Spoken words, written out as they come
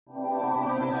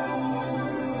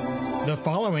The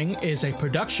following is a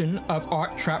production of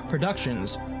Art Trap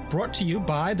Productions, brought to you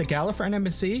by the Gallifreyan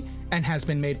Embassy and has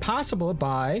been made possible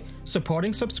by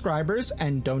supporting subscribers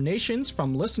and donations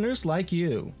from listeners like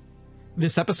you.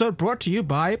 This episode brought to you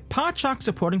by Podshock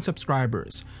supporting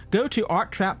subscribers. Go to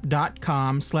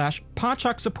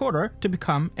arttrap.com/Podshock supporter to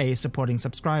become a supporting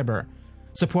subscriber.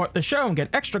 Support the show and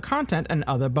get extra content and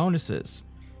other bonuses.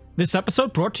 This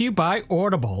episode brought to you by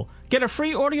Audible. Get a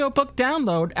free audiobook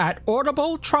download at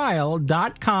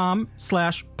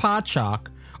audibletrial.com/Podshock.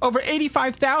 Over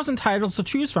 85,000 titles to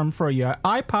choose from for your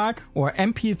iPod or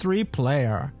MP3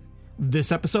 player.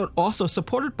 This episode also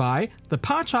supported by the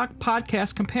Podshock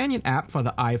Podcast Companion app for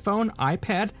the iPhone,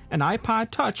 iPad, and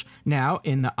iPod Touch, now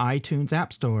in the iTunes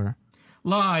App Store.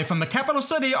 Live from the capital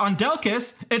city on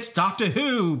Delkis, it's Doctor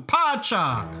Who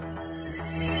Podshock!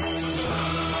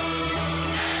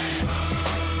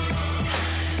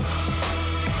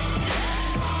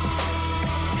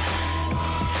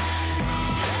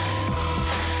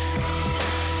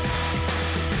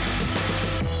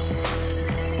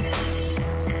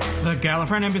 The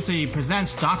Gallifreyan Embassy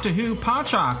presents Doctor Who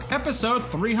Podshock, episode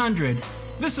 300.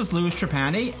 This is Louis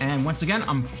Trapani, and once again,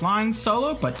 I'm flying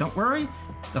solo, but don't worry,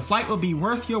 the flight will be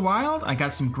worth your while. I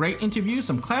got some great interviews,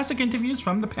 some classic interviews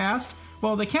from the past.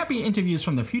 Well, they can't be interviews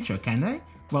from the future, can they?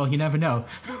 Well, you never know.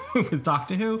 With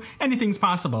Doctor Who, anything's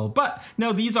possible. But,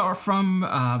 no, these are from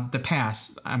the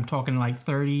past. I'm talking like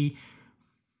 30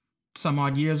 some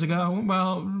odd years ago.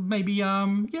 Well, maybe,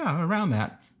 around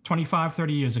that. 25,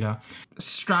 30 years ago.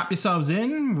 Strap yourselves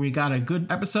in. We got a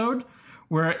good episode.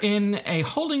 We're in a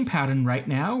holding pattern right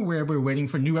now where we're waiting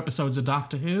for new episodes of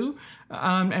Doctor Who.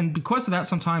 And because of that,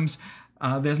 sometimes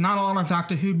there's not a lot of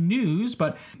Doctor Who news,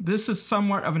 but this is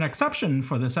somewhat of an exception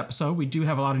for this episode. We do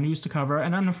have a lot of news to cover,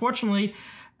 and unfortunately,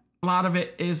 a lot of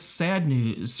it is sad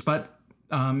news. But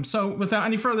so without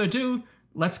any further ado,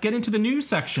 let's get into the news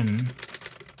section.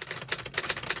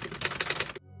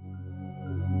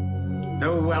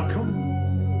 No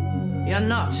welcome? You're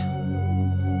not.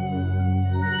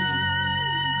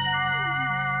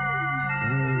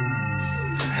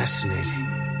 Fascinating.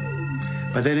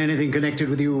 But then anything connected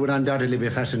with you would undoubtedly be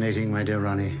fascinating, my dear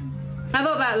Ronnie. I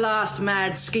thought that last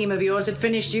mad scheme of yours had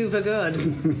finished you for good.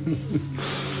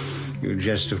 You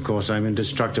jest, of course. I'm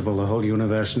indestructible. The whole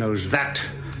universe knows that.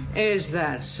 Is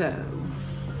that so?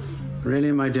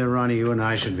 Really, my dear Ronnie, you and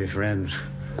I should be friends.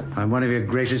 I'm one of your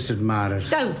greatest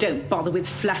admirers. Oh, don't bother with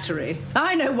flattery.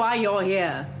 I know why you're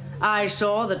here. I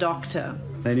saw the doctor.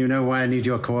 Then you know why I need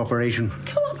your cooperation.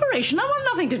 Cooperation? I want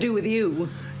nothing to do with you.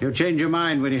 You'll change your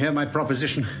mind when you hear my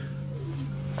proposition.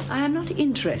 I am not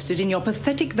interested in your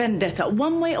pathetic vendetta,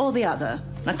 one way or the other.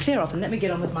 Now clear off and let me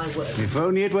get on with my work. If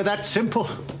only it were that simple.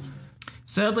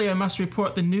 Sadly, I must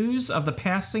report the news of the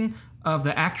passing of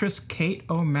the actress Kate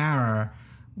O'Mara.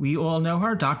 We all know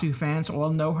her. Doctor Who fans all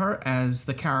know her as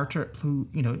the character who,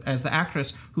 as the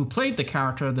actress who played the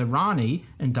character, the Rani,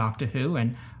 in Doctor Who.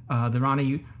 And the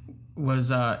Rani was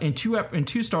in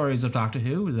two stories of Doctor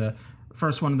Who. The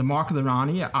first one, The Mark of the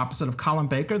Rani, opposite of Colin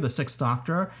Baker, the Sixth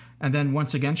Doctor. And then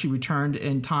once again, she returned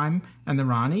in Time and the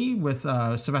Rani with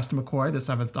Sylvester McCoy, the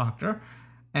Seventh Doctor.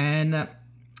 And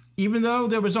even though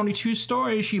there was only two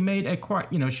stories, she made quite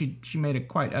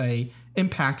a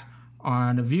impact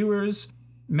on the viewers.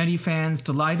 Many fans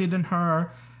delighted in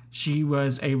her. She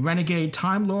was a renegade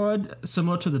Time Lord,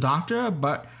 similar to the Doctor,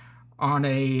 but on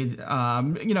a,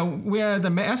 where the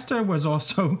Master was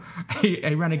also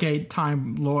a renegade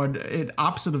Time Lord,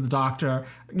 opposite of the Doctor,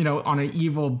 on an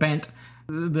evil bent.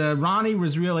 The Rani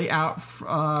was really out for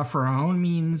her own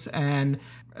means and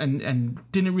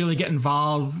didn't really get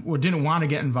involved, or didn't want to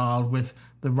get involved with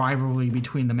the rivalry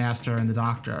between the Master and the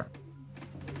Doctor.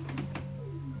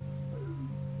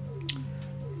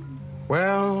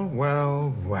 Well,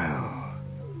 well, well.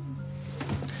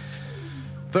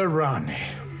 The Rani.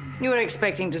 You were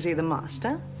expecting to see the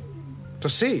Master? To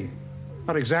see?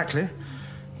 Not exactly.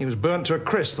 He was burnt to a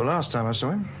crisp the last time I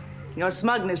saw him. Your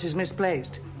smugness is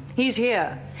misplaced. He's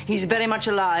here. He's very much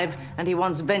alive, and he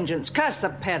wants vengeance. Curse the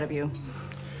pair of you.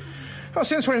 Well,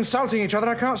 since we're insulting each other,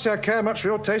 I can't say I care much for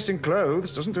your taste in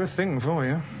clothes. Doesn't do a thing for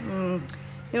you.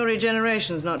 Your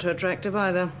regeneration's not too attractive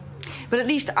either. But at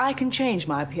least I can change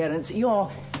my appearance. You're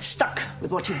stuck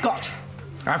with what you've got.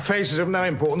 Our face is of no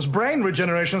importance. Brain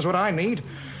regeneration is what I need.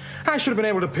 I should have been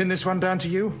able to pin this one down to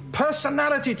you.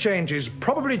 Personality changes,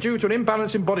 probably due to an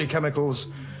imbalance in body chemicals.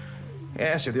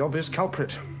 Yes, you're the obvious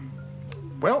culprit.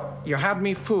 Well, you had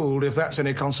me fooled, if that's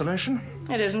any consolation.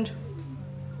 It isn't.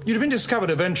 You'd have been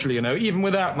discovered eventually, even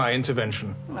without my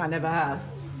intervention. I never have.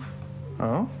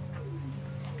 Oh?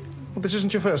 Well, this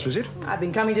isn't your first visit? I've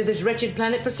been coming to this wretched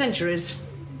planet for centuries.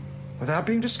 without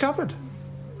being discovered.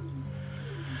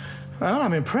 Well,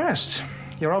 I'm impressed.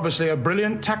 You're obviously a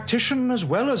brilliant tactician as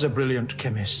well as a brilliant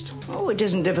chemist. Oh, it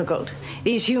isn't difficult.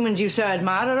 These humans you so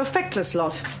admire are a feckless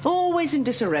lot, always in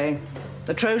disarray.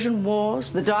 The Trojan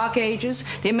Wars, the Dark Ages,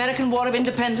 the American War of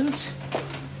Independence.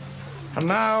 And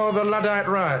now the Luddite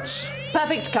riots.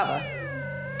 Perfect cover.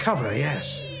 Cover,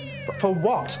 yes. But for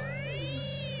what?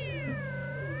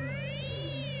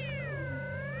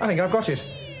 I think I've got it.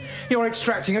 You're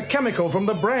extracting a chemical from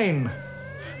the brain.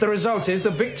 The result is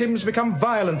the victims become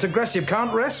violent, aggressive,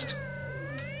 can't rest.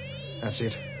 That's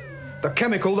it. The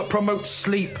chemical that promotes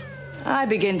sleep. I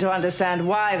begin to understand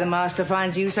why the Master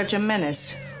finds you such a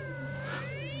menace.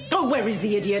 Oh, where is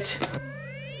the idiot?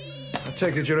 I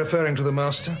take it you're referring to the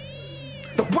Master.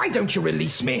 But why don't you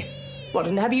release me? What,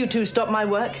 and have you two stopped my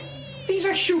work? These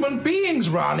are human beings,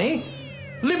 Rani.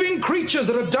 Living creatures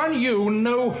that have done you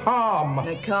no harm.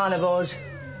 The carnivores.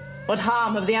 What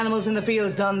harm have the animals in the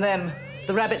fields done them?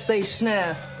 The rabbits they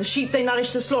snare, the sheep they nourish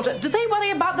to slaughter. Do they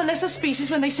worry about the lesser species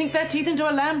when they sink their teeth into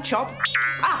a lamb chop?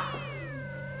 Ah!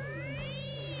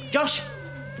 Josh,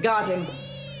 guard him.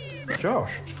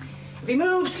 Josh? If he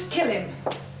moves, kill him.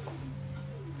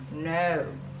 No,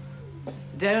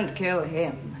 don't kill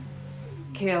him.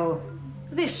 Kill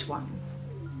this one.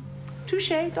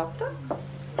 Touché, Doctor?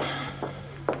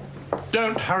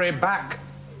 Don't hurry back.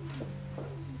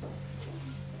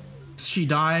 She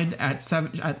died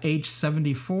at age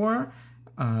 74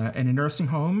 in a nursing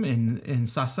home in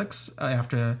Sussex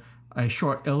after a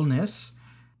short illness.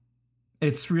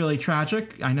 It's really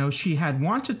tragic. I know she had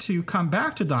wanted to come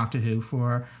back to Doctor Who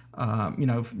for,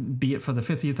 be it for the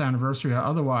 50th anniversary or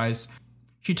otherwise.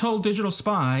 She told Digital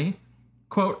Spy,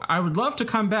 quote, "I would love to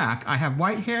come back. I have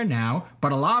white hair now,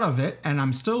 but a lot of it, and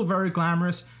I'm still very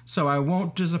glamorous, so I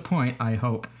won't disappoint, I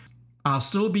hope. I'll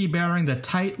still be wearing the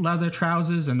tight leather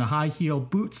trousers and the high-heeled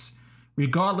boots,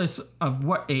 regardless of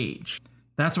what age.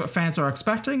 That's what fans are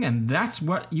expecting, and that's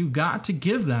what you got to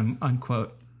give them,"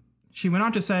 unquote. She went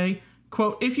on to say,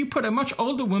 quote, "If you put a much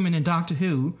older woman in Doctor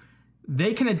Who,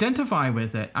 they can identify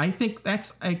with it. I think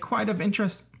that's quite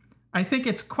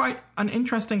an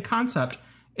interesting concept.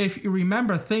 If you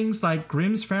remember things like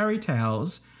Grimm's fairy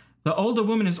tales, the older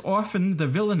woman is often the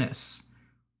villainess,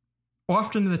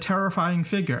 often the terrifying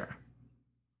figure.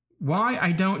 Why,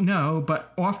 I don't know,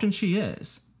 but often she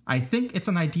is. I think it's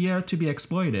an idea to be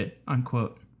exploited,"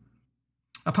 unquote.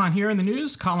 Upon hearing the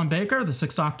news, Colin Baker, the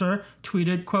Sixth Doctor,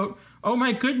 tweeted, quote, "Oh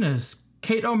my goodness,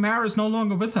 Kate O'Mara is no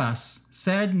longer with us.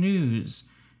 Sad news.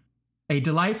 A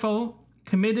delightful,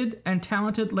 committed, and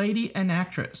talented lady and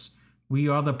actress. We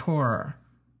are the poorer,"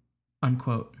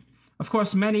 unquote. Of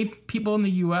course, many people in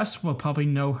the U.S. will probably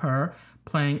know her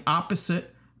playing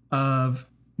opposite of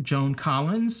Joan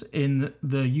Collins in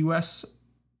the U.S.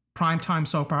 primetime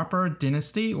soap opera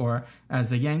Dynasty, or as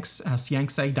the Yanks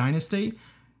say, Dynasty.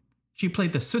 She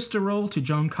played the sister role to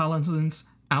Joan Collins'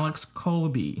 Alex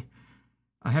Colby.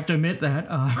 I have to admit that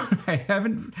I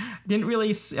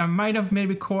might have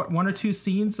maybe caught one or two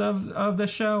scenes of the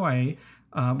show.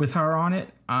 With her on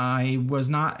it. I was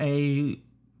not a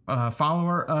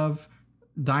follower of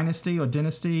Dynasty or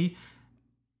Dynasty.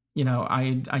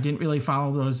 I didn't really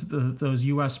follow those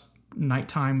U.S.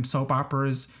 nighttime soap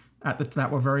operas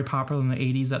that were very popular in the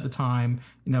 80s at the time.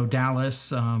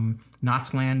 Dallas,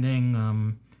 Knots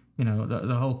Landing.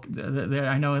 The whole.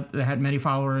 I know they had many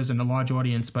followers and a large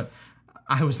audience, but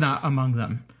I was not among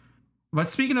them. But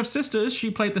speaking of sisters, she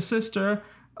played the sister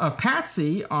of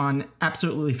Patsy on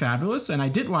Absolutely Fabulous, and I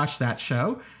did watch that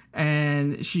show,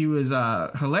 and she was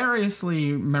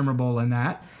hilariously memorable in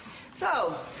that.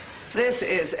 So, this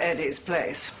is Eddie's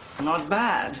place. Not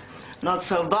bad. Not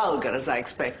so vulgar as I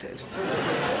expected.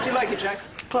 Do you like it, Jax?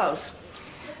 Close.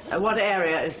 What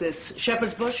area is this?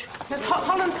 Shepherd's Bush? That's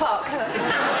Holland Park.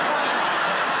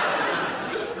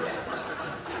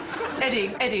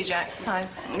 Eddie, Jax. Hi.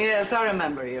 Yes, I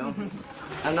remember you.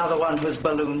 Another one who's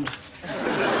ballooned.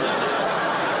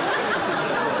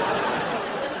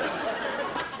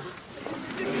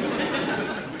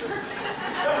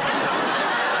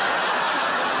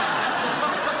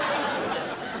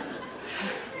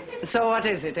 So what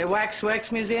is it? A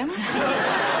waxworks museum?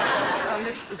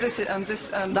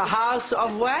 The House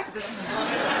of Wax?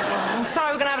 I'm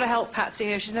sorry, we're going to have to help Patsy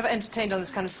here. She's never entertained on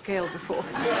this kind of scale before.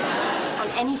 On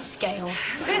any scale.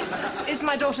 This is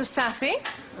my daughter, Safi.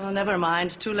 Oh, never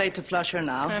mind. Too late to flush her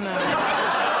now. I know.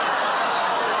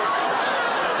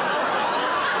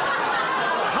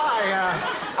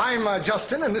 Hi, I'm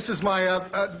Justin, and this is my,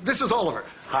 this is Oliver.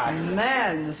 Hi.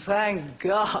 Man, thank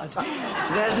God.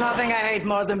 There's nothing I hate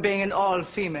more than being in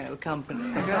all-female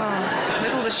company. God,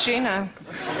 little does she know.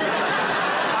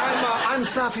 I'm I'm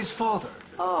Safi's father.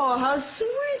 Oh, how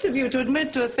sweet of you to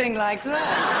admit to a thing like that.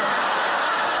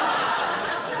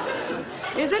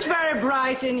 Is it very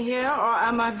bright in here, or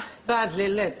am I badly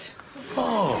lit?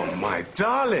 Oh, my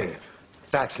darling.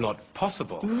 That's not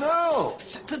possible. No.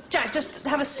 Jack, just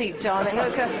have a seat, darling.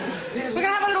 We're going to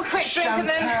have a little quick drink and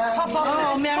then pop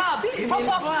off to this club.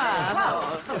 Pop off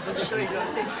to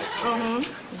this club.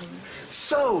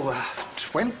 So,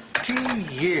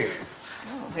 20 years.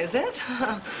 Oh, is it?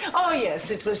 Oh,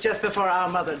 yes, it was just before our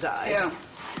mother died. Yeah.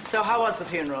 So how was the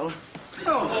funeral?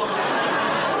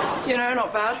 Oh. You know,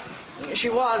 not bad. She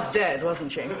was dead,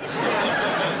 wasn't she?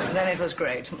 Then it was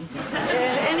great.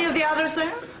 Any of the others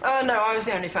there? No, I was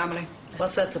the only family.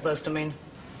 What's that supposed to mean?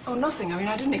 Oh, nothing. I mean,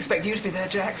 I didn't expect you to be there,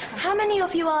 Jax. How many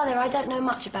of you are there? I don't know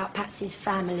much about Patsy's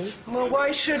family. Well,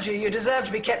 why should you? You deserve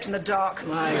to be kept in the dark.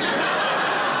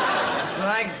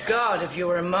 My God, if you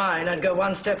were mine, I'd go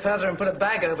one step further and put a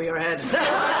bag over your head.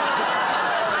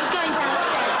 I'm going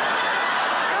downstairs.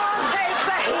 Take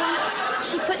the heat.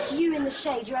 She puts you in the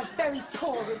shade. You have very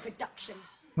poor reproduction.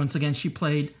 Once again, she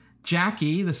played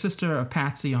Jackie, the sister of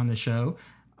Patsy on the show,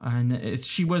 and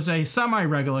she was a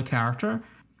semi-regular character,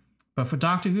 but for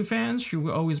Doctor Who fans, she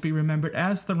will always be remembered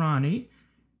as the Rani.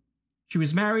 She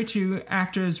was married to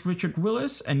actors Richard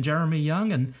Willis and Jeremy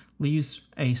Young and leaves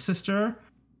a sister,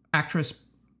 actress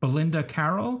Belinda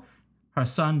Carroll. Her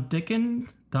son Dickon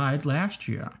died last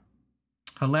year.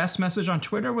 Her last message on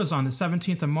Twitter was on the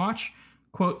 17th of March,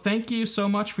 quote, "Thank you so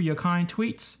much for your kind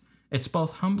tweets. It's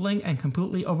both humbling and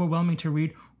completely overwhelming to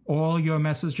read all your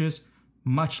messages.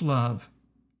 Much love.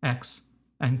 X,"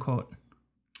 end quote.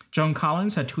 Joan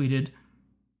Collins had tweeted,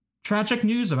 "Tragic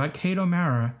news about Kate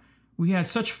O'Mara. We had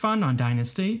such fun on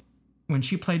Dynasty when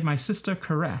she played my sister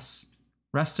Caress.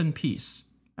 Rest in peace,"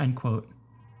 end quote.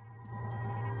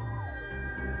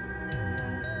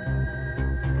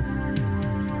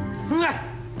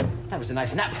 That was a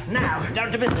nice nap. Now,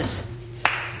 down to business.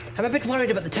 I'm a bit worried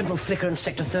about the temporal flicker in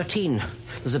Sector 13.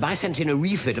 There's a bicentennial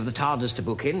refit of the TARDIS to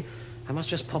book in. I must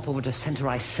just pop over to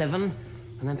Centauri 7,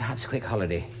 and then perhaps a quick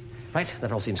holiday. Right,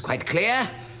 that all seems quite clear.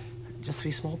 Just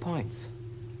 3 small points.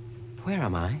 Where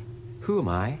am I? Who am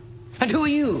I? And who are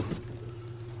you?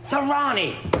 The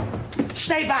Rani!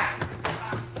 Stay back!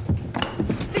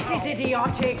 This is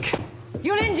idiotic.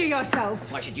 You'll injure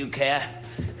yourself. Why should you care?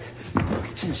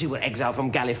 Since you were exiled from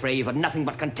Gallifrey, you've had nothing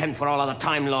but contempt for all other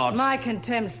Time Lords. My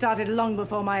contempt started long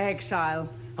before my exile.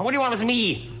 And what do you want with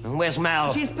me? And where's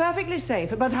Mel? She's perfectly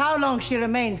safe, but how long she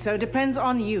remains so depends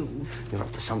on you. You're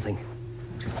up to something.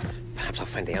 Perhaps I'll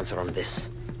find the answer on this.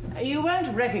 You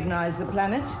won't recognize the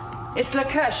planet. It's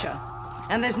Lacertia,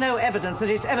 and there's no evidence that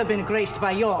it's ever been graced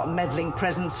by your meddling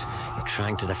presence. You're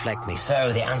trying to deflect me.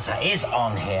 So the answer is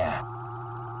on here.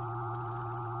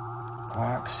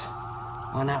 Quarks.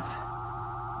 1 up.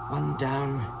 1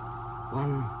 down.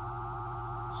 1.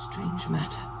 Strange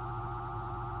matter.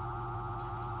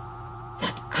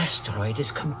 That asteroid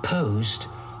is composed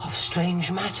of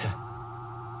strange matter.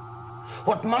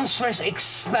 What monstrous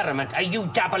experiment are you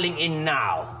dabbling in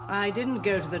now? I didn't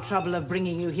go to the trouble of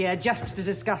bringing you here just to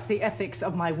discuss the ethics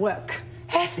of my work.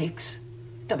 Ethics?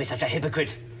 Don't be such a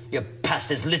hypocrite. Your past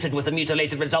is littered with the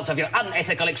mutilated results of your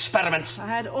unethical experiments. I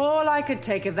had all I could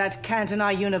take of that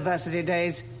Cantonai University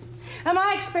days. Am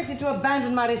I expected to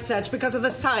abandon my research because of the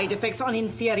side effects on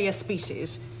inferior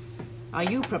species? Are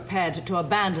you prepared to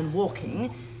abandon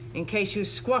walking in case you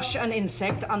squash an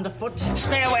insect underfoot?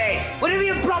 Stay away! Whatever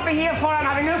you brought me here for, I'm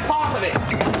having no part of it.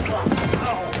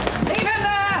 Leave him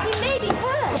there! He may be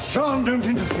hurt. Sean, don't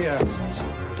interfere.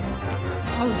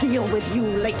 I'll deal with you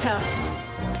later.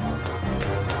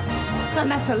 And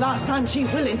that's the last time she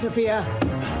will interfere.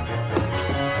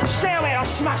 Stay away, I'll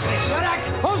smash this.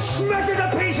 I'll smash it to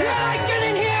pieces! Get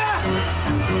in here!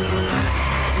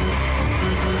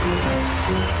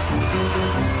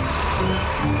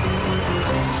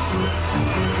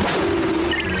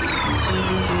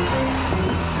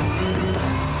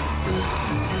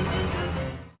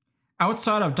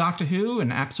 Outside of Doctor Who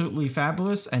and Absolutely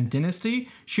Fabulous and Dynasty,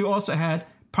 she also had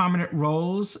prominent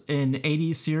roles in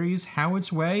 80s series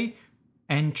Howard's Way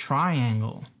and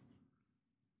Triangle.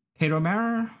 Kate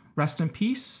O'Mara, rest in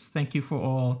peace. Thank you for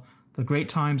all the great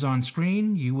times on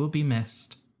screen. You will be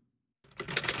missed.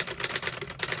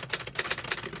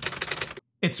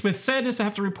 It's with sadness I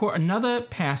have to report another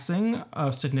passing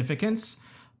of significance.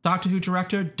 Doctor Who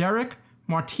director Derek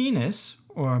Martinez,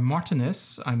 or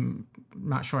Martinez, I'm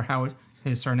not sure how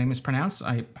his surname is pronounced.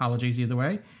 I apologize either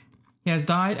way. He has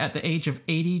died at the age of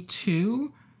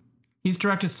 82. He's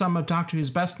directed some of Doctor Who's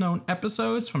best-known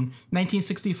episodes from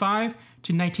 1965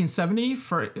 to 1970,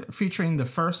 featuring the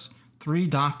first 3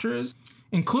 Doctors,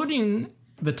 including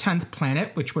the 10th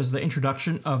Planet, which was the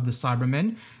introduction of the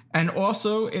Cybermen. And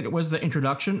also it was the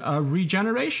introduction of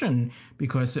Regeneration,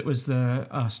 because it was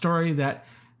the story that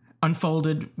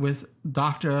unfolded with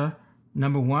Doctor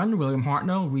Number 1, William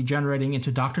Hartnell, regenerating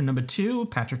into Doctor Number 2,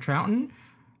 Patrick Troughton.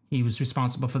 He was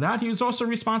responsible for that. He was also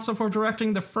responsible for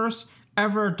directing the first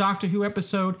ever Doctor Who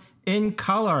episode in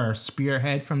color,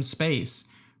 Spearhead from Space,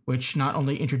 which not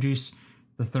only introduced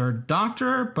the third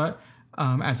Doctor, but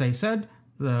as I said,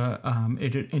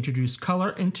 it introduced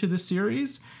color into the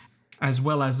series, as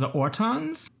well as the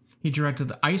Autons. He directed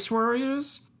the Ice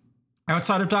Warriors.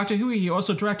 Outside of Doctor Who, he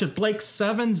also directed Blake's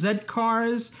 7,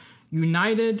 Z-Cars,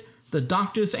 United, The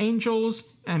Doctor's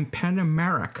Angels, and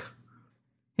Penameric.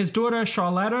 His daughter,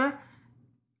 Charlotta,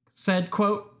 said,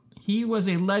 quote, "He was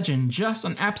a legend, just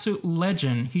an absolute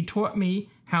legend. He taught me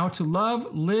how to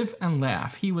love, live, and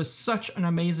laugh. He was such an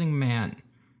amazing man.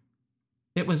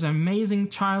 It was an amazing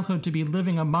childhood to be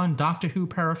living among Doctor Who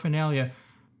paraphernalia.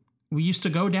 We used to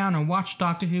go down and watch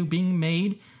Doctor Who being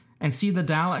made and see the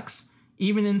Daleks,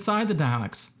 even inside the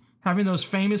Daleks. Having those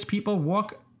famous people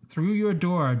walk through your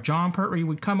door. John Pertwee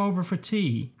would come over for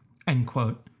tea," end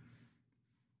quote.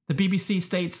 The BBC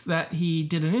states that he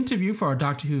did an interview for a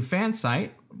Doctor Who fan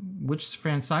site, which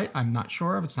fan site, I'm not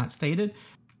sure of, it's not stated,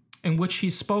 in which he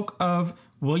spoke of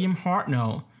William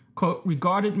Hartnell, quote,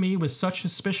 "regarded me with such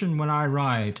suspicion when I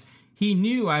arrived. He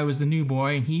knew I was the new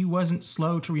boy, and he wasn't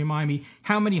slow to remind me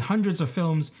how many hundreds of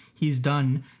films he's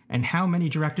done and how many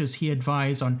directors he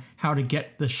advised on how to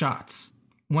get the shots.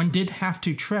 One did have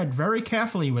to tread very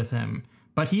carefully with him,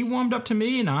 but he warmed up to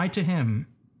me and I to him,"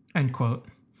 end quote.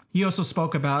 He also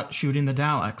spoke about shooting the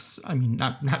Daleks. I mean,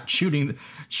 not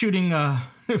shooting a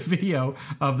video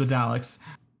of the Daleks,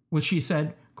 which he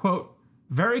said, quote,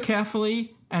 "very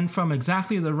carefully and from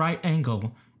exactly the right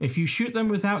angle. If you shoot them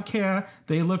without care,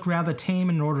 they look rather tame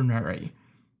and ordinary.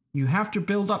 You have to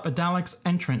build up a Dalek's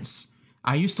entrance.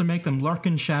 I used to make them lurk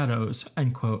in shadows,"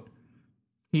 end quote.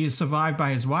 He is survived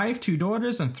by his wife, 2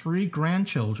 daughters, and 3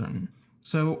 grandchildren.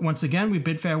 So once again, we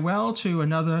bid farewell to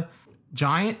another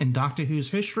giant in Doctor Who's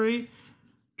history,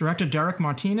 director Derek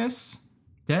Martinez,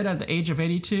 dead at the age of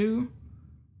 82.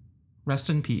 Rest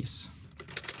in peace.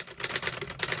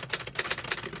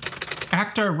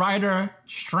 Actor, writer,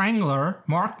 strangler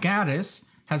Mark Gatiss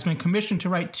has been commissioned to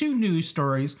write 2 news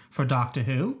stories for Doctor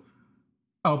Who.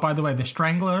 Oh, by the way, the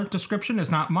strangler description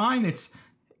is not mine. It's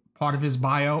part of his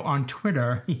bio on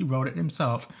Twitter. He wrote it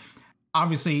himself.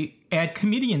 Obviously, add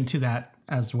comedian to that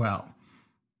as well.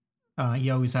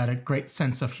 He always had a great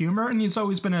sense of humor, and he's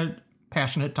always been a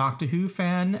passionate Doctor Who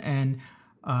fan. And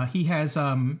he has,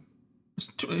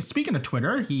 speaking of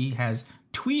Twitter, he has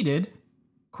tweeted,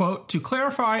 quote, "To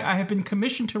clarify, I have been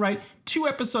commissioned to write 2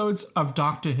 episodes of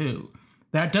Doctor Who.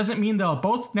 That doesn't mean they'll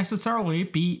both necessarily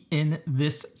be in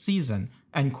this season,"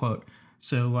 end quote.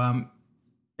 So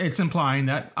it's implying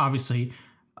that obviously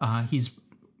he's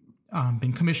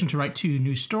been commissioned to write 2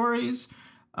 new stories.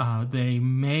 They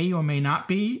may or may not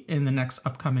be in the next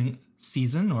upcoming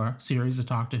season or series of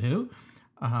Doctor Who,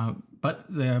 but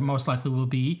there most likely will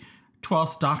be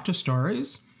 12th Doctor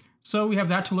stories. So we have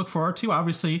that to look forward to.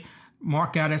 Obviously,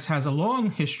 Mark Gatiss has a long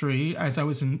history, as I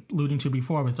was alluding to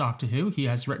before, with Doctor Who. He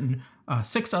has written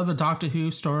 6 other Doctor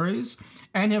Who stories,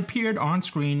 and he appeared on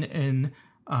screen in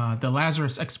The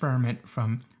Lazarus Experiment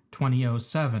from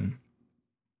 2007.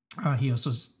 He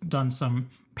also has done some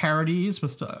parodies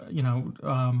with Doctor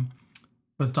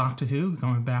Who,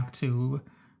 going back to,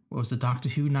 what was it, Doctor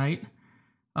Who Night.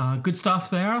 Good stuff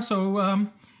there. So,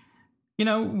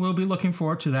 we'll be looking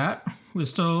forward to that.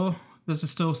 This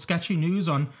is still sketchy news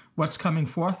on what's coming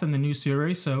forth in the new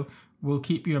series, so we'll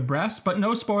keep you abreast. But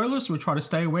no spoilers. We'll try to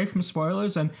stay away from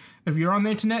spoilers. And if you're on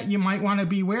the internet, you might want to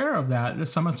be aware of that.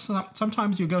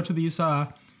 Sometimes you go to these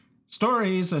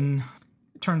stories, and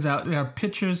it turns out there are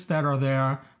pictures that are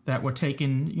there that were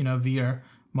taken, via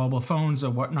mobile phones or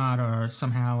whatnot, or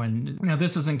somehow. And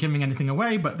this isn't giving anything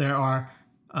away, but there are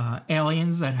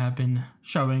aliens that have been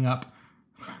showing up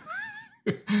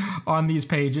on these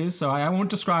pages, so I won't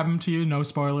describe them to you. No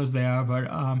spoilers there, but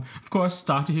of course,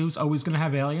 Doctor Who's always going to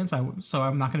have aliens, so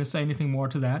I'm not going to say anything more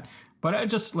to that. But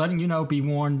just letting you know, be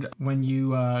warned, when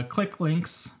you click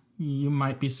links, you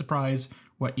might be surprised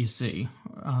what you see.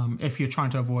 If you're trying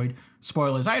to avoid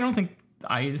spoilers, I don't think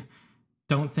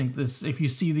this. If you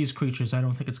see these creatures, I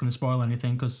don't think it's going to spoil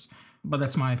anything. But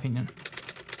that's my opinion.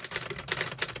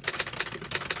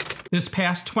 This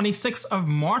past 26th of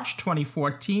March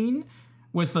 2014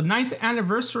 was the 9th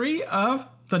anniversary of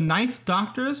the 9th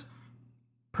Doctor's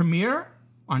premiere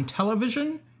on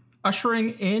television,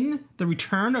 ushering in the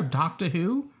return of Doctor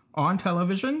Who on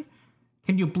television.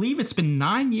 Can you believe it's been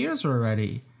 9 years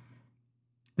already?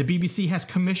 The BBC has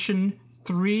commissioned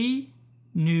 3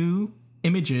 new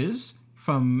images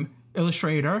from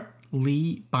illustrator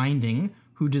Lee Binding,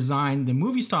 who designed the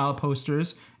movie-style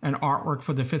posters and artwork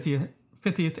for the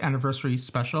 50th anniversary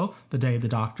special, The Day of the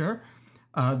Doctor.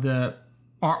 The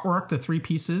artwork, the 3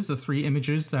 pieces, the 3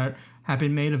 images that have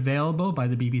been made available by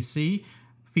the BBC,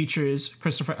 features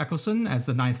Christopher Eccleston as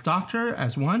the 9th Doctor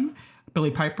as one,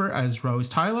 Billie Piper as Rose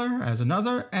Tyler as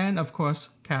another, and of course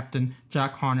Captain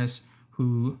Jack Harkness,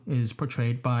 who is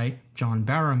portrayed by John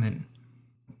Barrowman.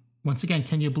 Once again,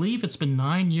 can you believe it's been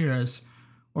 9 years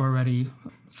already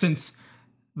since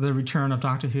the return of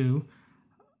Doctor Who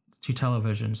to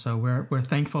television? So we're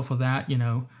thankful for that. You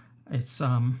know, it's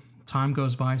time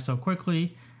goes by so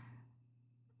quickly.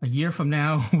 A year from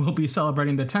now, we'll be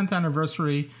celebrating the 10th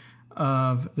anniversary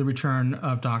of the return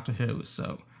of Doctor Who.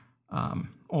 So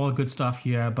all good stuff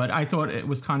here. But I thought it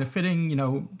was kind of fitting, you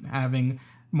know,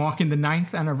 marking the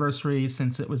 9th anniversary,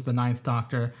 since it was the 9th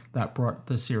Doctor that brought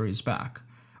the series back.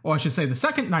 Or I should say the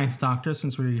second 9th Doctor,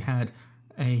 since we had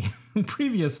a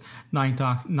previous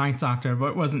 9th Doctor,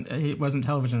 but it wasn't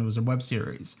television, it was a web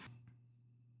series.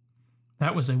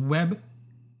 That was a web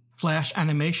flash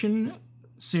animation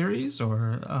series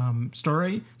or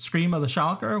story, Scream of the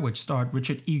Shulker, which starred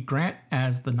Richard E. Grant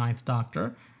as the 9th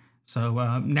Doctor.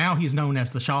 So now he's known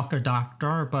as the Shulker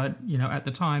Doctor, but you know, at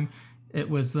the time it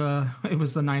was the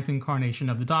 9th incarnation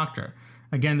of the Doctor.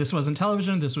 Again, this wasn't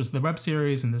television, this was the web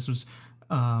series, and this was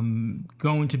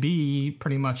going to be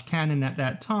pretty much canon at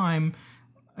that time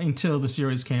until the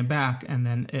series came back, and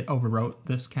then it overwrote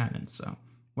this canon. So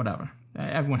whatever.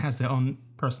 Everyone has their own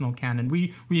personal canon.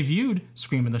 We reviewed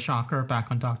Scream of the Shulker back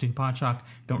on Doctor Who Podshock.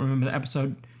 Don't remember the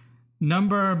episode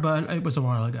number, but it was a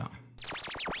while ago.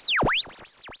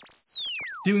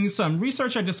 Doing some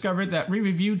research, I discovered that we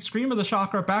reviewed Scream of the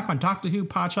Shulker back on Doctor Who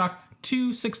Podshock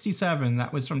 267.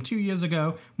 That was from 2 years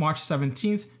ago, March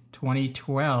 17th,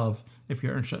 2012, if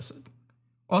you're interested.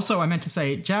 Also, I meant to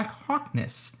say Jack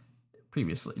Harkness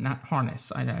previously, not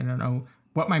Harness. I don't know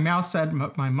what my mouth said.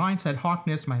 My mind said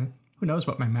Harkness. Who knows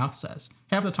what my mouth says?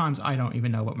 Half the times, I don't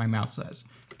even know what my mouth says.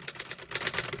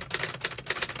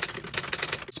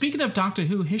 Speaking of Doctor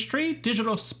Who history,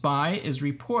 Digital Spy is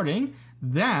reporting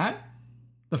that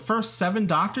the first 7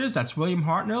 Doctors, that's William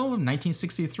Hartnell,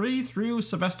 1963, through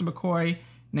Sylvester McCoy,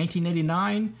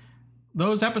 1989,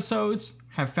 those episodes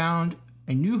have found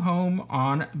a new home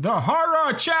on the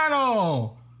Horror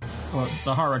Channel! Or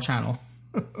the Horror Channel.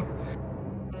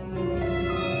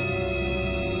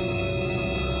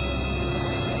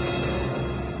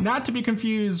 Not to be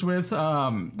confused with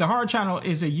the Horror Channel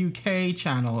is a UK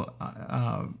channel.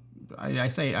 I'm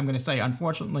going to say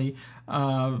unfortunately,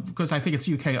 because I think it's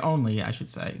UK only, I should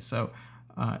say. So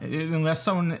unless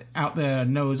someone out there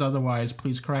knows otherwise,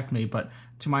 please correct me. But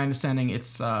to my understanding,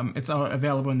 it's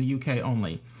available in the UK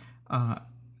only.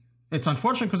 It's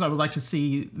unfortunate because I would like to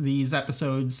see these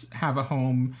episodes have a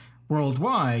home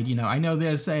worldwide. You know, I know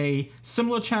there's a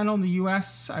similar channel in the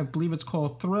US. I believe it's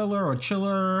called Thriller or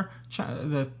Chiller,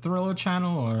 the Thriller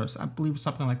channel, or I believe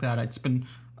something like that. It's been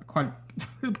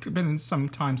been some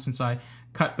time since I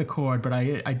cut the cord, but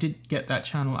I did get that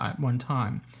channel at one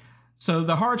time. So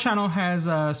the Horror Channel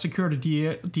has secured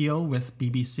a deal with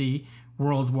BBC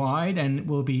worldwide and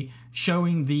will be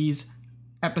showing these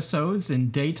episodes in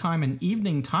daytime and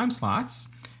evening time slots.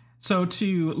 So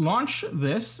to launch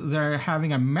this, they're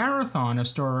having a marathon of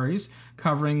stories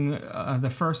covering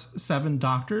the first 7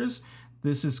 Doctors.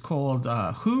 This is called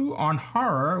Who on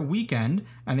Horror Weekend,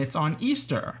 and it's on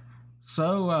Easter.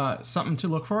 So something to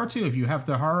look forward to if you have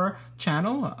the Horror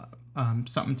Channel,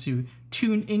 something to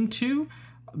tune into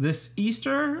this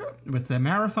Easter with the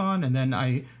marathon, and then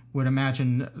I would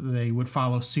imagine they would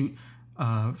follow suit.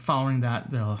 Following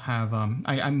that, they'll have,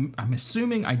 I'm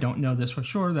assuming, I don't know this for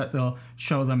sure, that they'll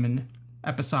show them in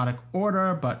episodic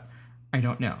order, but I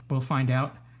don't know. We'll find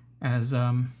out as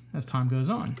time goes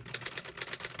on.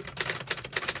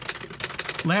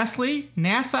 Lastly,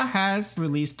 NASA has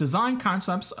released design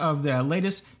concepts of their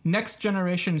latest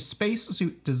next-generation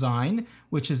spacesuit design,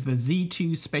 which is the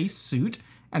Z2 spacesuit.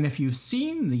 And if you've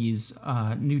seen these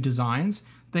new designs,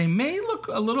 they may look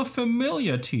a little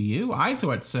familiar to you. I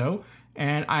thought so.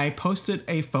 And I posted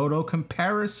a photo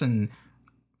comparison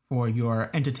for your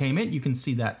entertainment. You can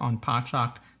see that on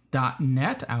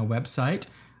Podshock.net, our website.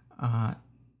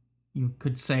 You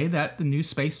could say that the new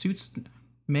spacesuits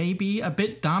may be a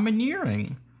bit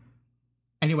domineering.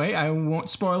 Anyway, I won't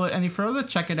spoil it any further.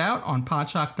 Check it out on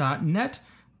Podshock.net.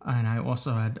 And I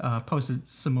also had posted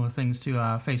similar things to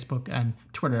Facebook and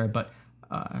Twitter, but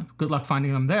good luck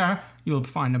finding them there. You'll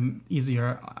find them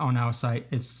easier on our site.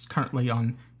 It's currently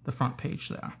on the front page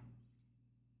there.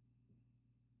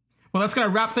 Well, that's going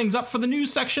to wrap things up for the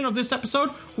news section of this episode.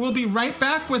 We'll be right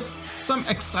back with some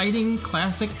exciting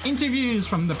classic interviews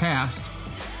from the past,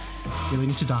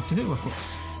 relating to Doctor Who, of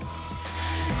course.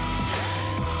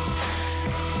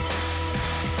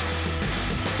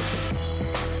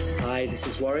 Hi, this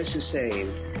is Waris Hussein.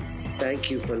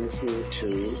 Thank you for listening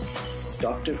to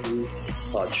Doctor Who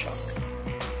Podshock.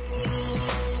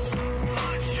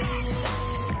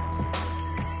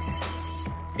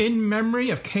 In memory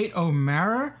of Kate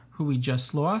O'Mara, who we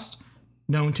just lost,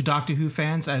 known to Doctor Who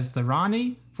fans as the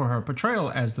Rani, for her portrayal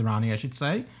as the Rani, I should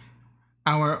say,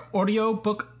 our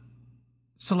audiobook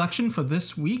selection for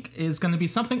this week is going to be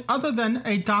something other than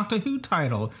a Doctor Who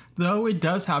title, though it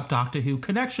does have Doctor Who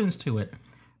connections to it.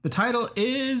 The title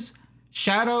is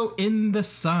Shadow in the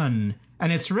Sun,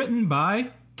 and it's written by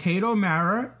Kate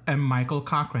O'Mara and Michael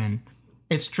Cochran.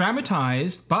 It's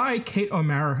dramatized by Kate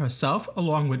O'Mara herself,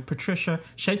 along with Patricia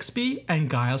Shakespeare and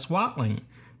Giles Watling.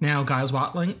 Now, Giles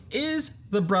Watling is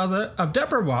the brother of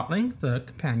Deborah Watling, the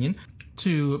companion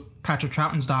to Patrick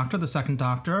Troughton's Doctor, the second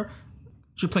Doctor.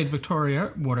 She played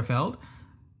Victoria Waterfeld,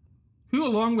 who,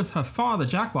 along with her father,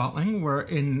 Jack Watling, were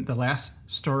in the last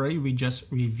story we just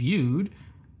reviewed,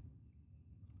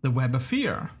 The Web of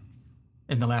Fear,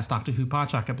 in the last Doctor Who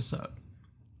Podshock episode.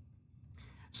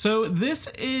 So this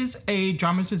is a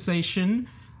dramatization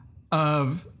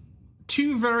of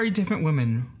two very different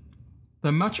women.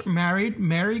 The much-married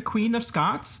Mary Queen of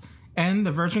Scots and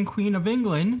the Virgin Queen of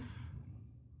England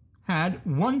had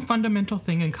one fundamental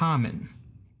thing in common.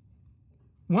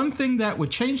 One thing that would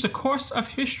change the course of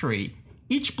history.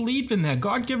 Each believed in their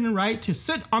God-given right to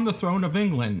sit on the throne of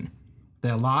England.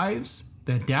 Their lives,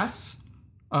 their deaths,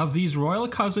 of these royal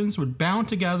cousins would bound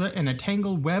together in a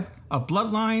tangled web of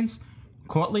bloodlines,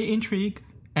 courtly intrigue,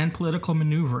 and political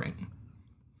maneuvering.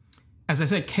 As I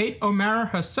said, Kate O'Mara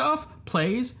herself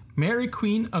plays Mary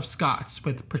Queen of Scots,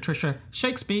 with Patricia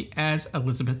Shakespeare as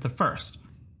Elizabeth I.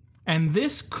 And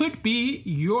this could be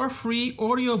your free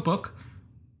audiobook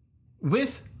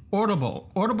with Audible.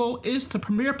 Audible is the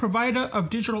premier provider of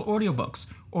digital audiobooks.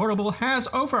 Audible has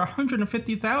over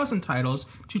 150,000 titles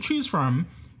to choose from,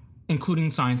 including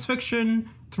science fiction,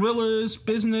 thrillers,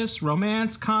 business,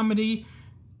 romance, comedy.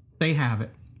 They have it.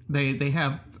 They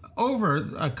have over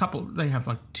a couple. They have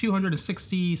like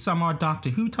 260 some odd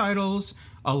Doctor Who titles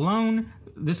alone.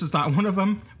 This is not one of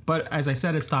them, but as I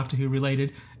said, it's Doctor Who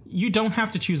related. You don't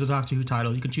have to choose a Doctor Who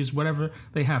title. You can choose whatever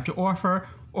they have to offer.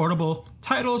 Audible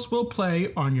titles will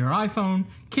play on your iPhone,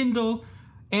 Kindle,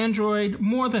 Android,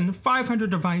 more than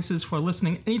 500 devices for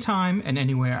listening anytime and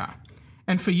anywhere.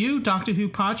 And for you, Doctor Who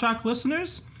Podshock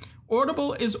listeners,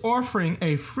 Audible is offering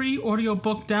a free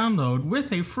audiobook download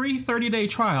with a free 30-day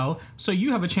trial, so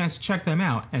you have a chance to check them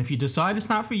out. And if you decide it's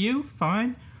not for you,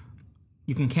 fine.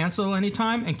 You can cancel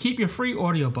anytime and keep your free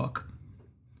audiobook.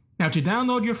 Now, to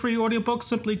download your free audiobook,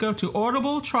 simply go to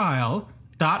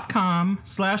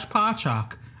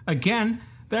audibletrial.com/Podshock. Again,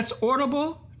 that's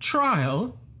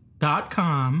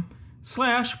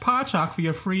audibletrial.com/Podshock for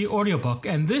your free audiobook.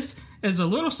 And this is a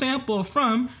little sample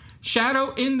from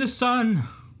Shadow in the Sun,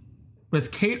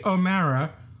 with Kate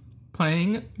O'Mara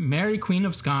playing Mary Queen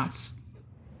of Scots.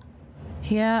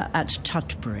 Here at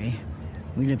Tutbury,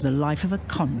 we live the life of a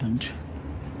convent.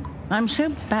 I'm so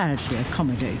badly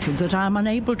accommodated that I'm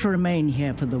unable to remain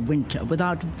here for the winter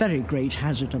without very great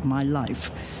hazard of my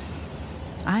life.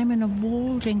 I'm in a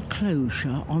walled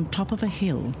enclosure on top of a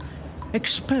hill,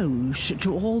 exposed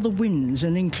to all the winds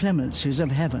and inclemencies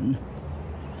of heaven.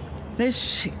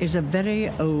 This is a very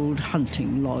old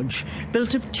hunting lodge,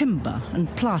 built of timber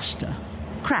and plaster,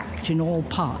 cracked in all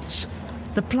parts,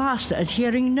 the plaster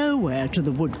adhering nowhere to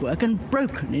the woodwork and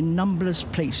broken in numberless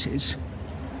places.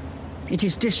 It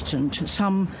is distant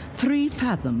some 3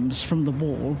 fathoms from the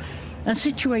wall, and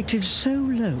situated so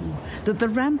low that the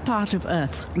rampart of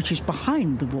earth which is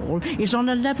behind the wall is on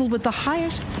a level with the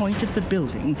highest point of the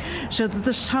building, so that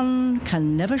the sun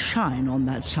can never shine on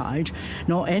that side,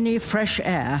 nor any fresh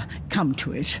air come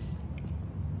to it.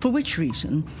 For which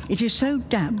reason it is so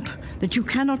damp that you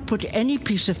cannot put any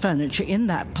piece of furniture in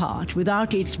that part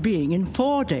without its being in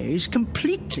 4 days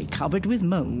completely covered with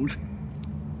mould.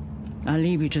 I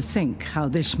leave you to think how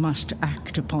this must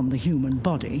act upon the human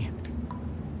body.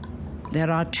 There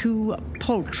are 2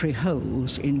 paltry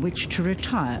holes in which to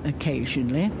retire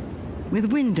occasionally,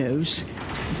 with windows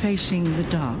facing the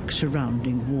dark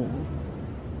surrounding wall.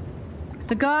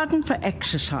 The garden for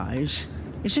exercise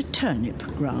is a turnip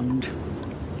ground,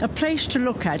 a place to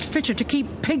look at, fitter to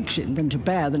keep pigs in than to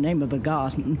bear the name of a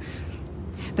garden.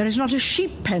 There is not a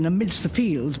sheep pen amidst the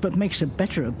fields, but makes a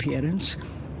better appearance.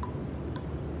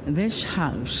 This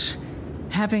house,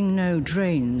 having no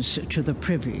drains to the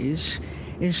privies,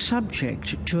 is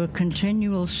subject to a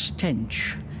continual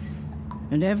stench.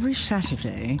 And every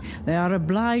Saturday they are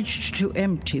obliged to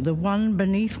empty the one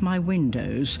beneath my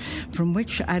windows, from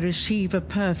which I receive a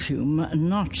perfume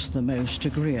not the most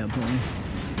agreeable.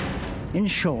 In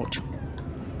short,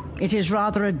 it is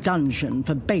rather a dungeon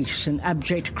for base and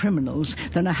abject criminals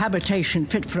than a habitation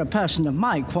fit for a person of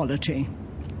my quality.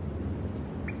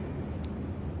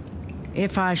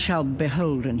 If I shall be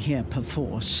beholden here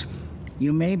perforce,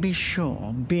 you may be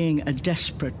sure, being a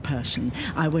desperate person,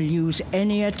 I will use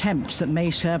any attempts that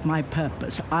may serve my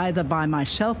purpose, either by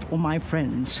myself or my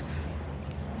friends.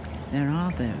 There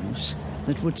are those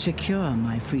that would secure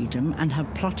my freedom and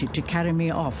have plotted to carry me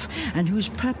off, and whose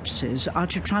purposes are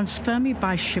to transfer me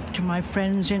by ship to my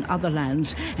friends in other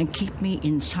lands and keep me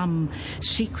in some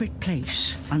secret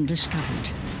place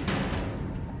undiscovered.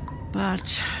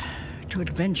 But to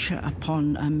adventure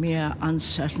upon a mere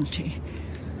uncertainty,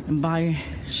 and by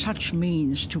such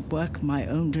means to work my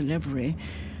own delivery,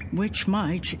 which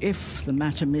might, if the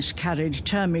matter miscarried,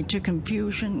 turn me to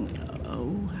confusion.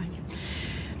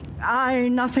 I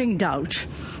nothing doubt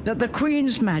that the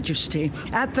Queen's Majesty,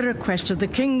 at the request of the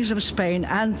Kings of Spain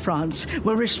and France,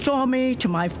 will restore me to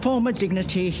my former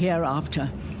dignity hereafter.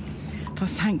 For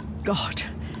thank God,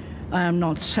 I am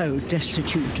not so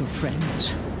destitute of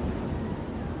friends.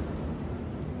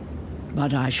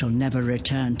 But I shall never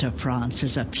return to France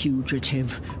as a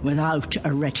fugitive without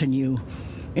a retinue,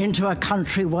 into a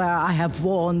country where I have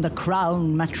worn the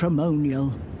crown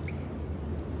matrimonial.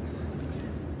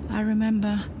 I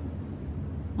remember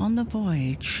on the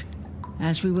voyage,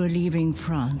 as we were leaving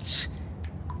France,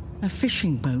 a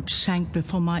fishing boat sank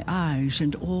before my eyes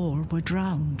and all were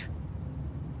drowned.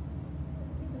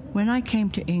 When I came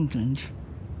to England,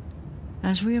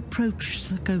 as we approached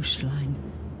the coastline,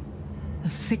 a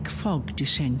thick fog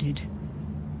descended,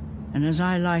 and as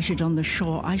I lighted on the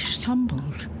shore, I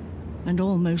stumbled and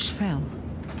almost fell.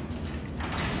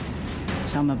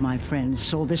 Some of my friends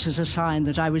saw this as a sign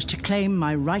that I was to claim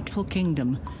my rightful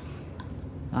kingdom.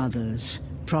 Others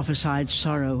prophesied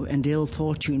sorrow and ill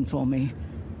fortune for me.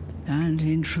 And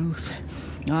in truth,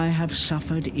 I have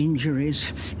suffered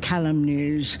injuries,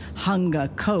 calumnies, hunger,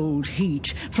 cold,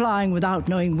 heat, flying without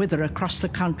knowing whither across the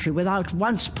country, without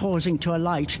once pausing to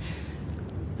alight,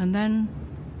 and then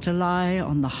to lie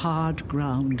on the hard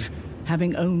ground,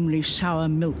 having only sour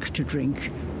milk to drink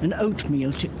and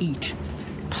oatmeal to eat,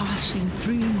 passing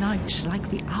 3 nights like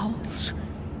the owls.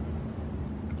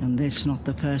 And this not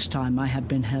the first time I have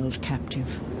been held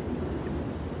captive.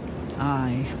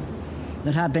 I,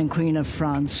 that have been Queen of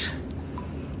France,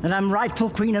 that am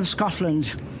rightful Queen of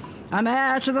Scotland, am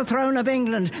heir to the throne of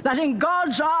England, that in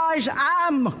God's eyes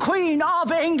am Queen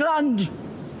of England.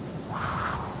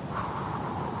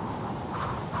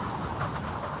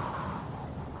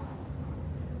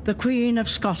 The Queen of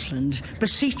Scotland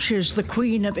beseeches the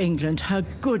Queen of England, her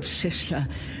good sister,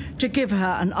 to give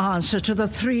her an answer to the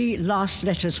 3 last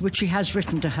letters which she has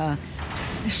written to her,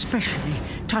 especially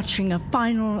touching a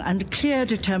final and clear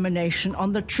determination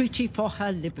on the treaty for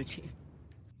her liberty.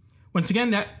 Once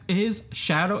again, that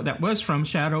was from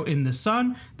Shadow in the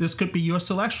Sun. This could be your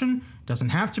selection. Doesn't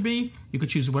have to be. You could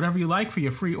choose whatever you like for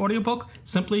your free audiobook.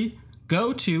 Simply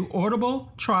go to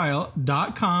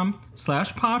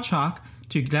audibletrial.com/Podshock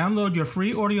to download your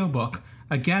free audiobook.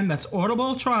 Again, that's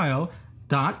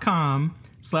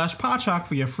audibletrial.com/Podshock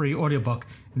for your free audiobook.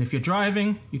 And if you're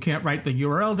driving, you can't write the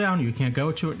URL down, you can't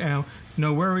go to it now,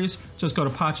 no worries. Just go to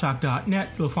podshock.net.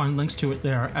 You'll find links to it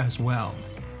there as well.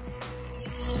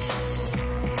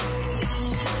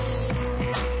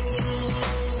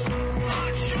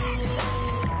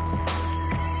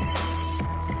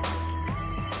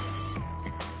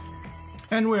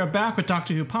 And we're back with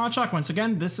Doctor Who Podshock. Once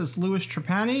again, this is Louis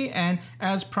Trapani, and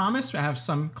as promised, I have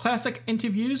some classic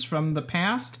interviews from the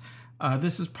past.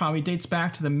 This is probably dates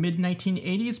back to the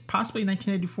mid-1980s, possibly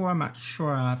 1984. I'm not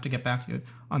sure. I'll have to get back to you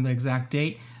on the exact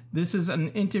date. This is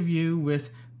an interview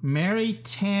with Mary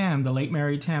Tamm, the late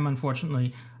Mary Tamm,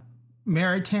 unfortunately.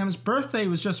 Mary Tamm's birthday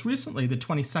was just recently, the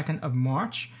 22nd of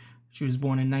March. She was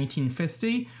born in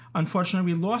 1950.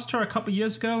 Unfortunately, we lost her a couple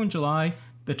years ago in July,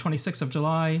 the 26th of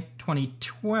July,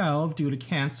 2012, due to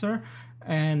cancer.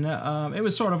 And it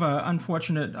was sort of an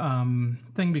unfortunate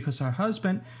thing because her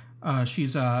husband,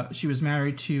 she was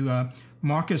married to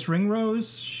Marcus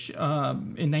Ringrose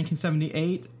in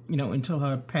 1978, until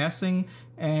her passing.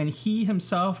 And he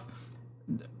himself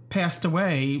passed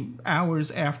away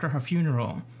hours after her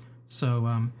funeral.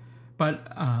 So,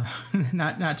 but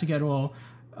not to get all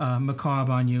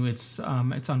macabre on you, it's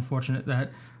unfortunate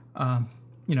that,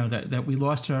 that we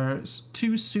lost her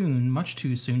too soon, much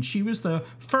too soon. She was the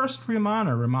first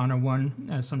Romana 1,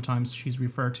 as sometimes she's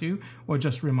referred to, or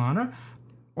just Romana,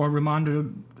 or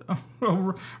Ramonda.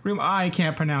 I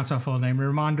can't pronounce her full name.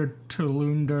 Ramonda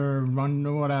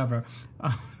Tulunda, whatever.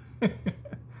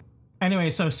 Anyway,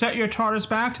 so set your TARDIS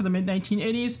back to the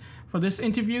mid-1980s for this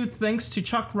interview. Thanks to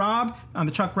Chuck Robb on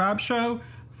The Chuck Robb Show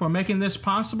for making this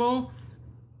possible.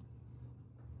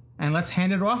 And let's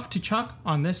hand it off to Chuck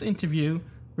on this interview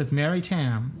with Mary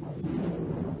Tam.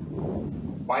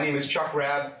 My name is Chuck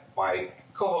Robb. My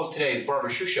co-host today is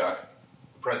Barbara Shushak,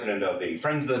 president of the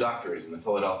Friends of the Doctors in the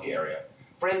Philadelphia area.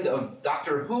 Friend of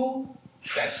Doctor Who?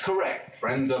 That's correct.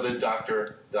 Friends of the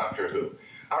Doctor Who.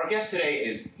 Our guest today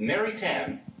is Mary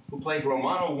Tam, who played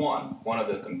Romana 1, one of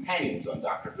the companions on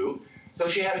Doctor Who. So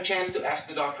she had a chance to ask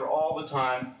the Doctor all the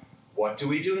time, "What do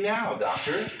we do now,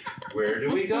 Doctor? Where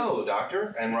do we go,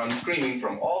 Doctor?" and run screaming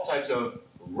from all types of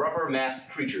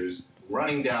rubber-masked creatures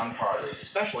running down corridors,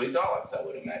 especially Daleks, I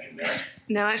would imagine, Mary.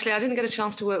 No, actually, I didn't get a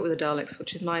chance to work with the Daleks,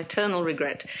 which is my eternal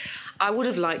regret. I would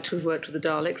have liked to have worked with the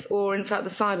Daleks, or in fact the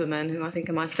Cybermen, who I think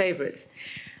are my favourites.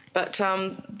 But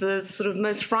the sort of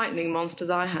most frightening monsters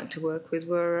I had to work with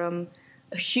were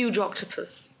a huge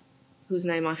octopus, whose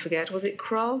name I forget. Was it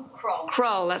Krull?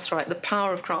 Krull, that's right, the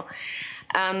power of Krull.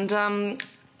 And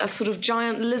a sort of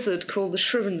giant lizard called the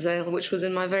Shrivenzale, which was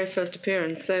in my very first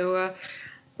appearance. So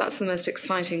that's the most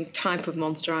exciting type of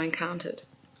monster I encountered.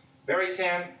 Mary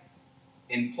Tam,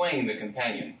 in playing the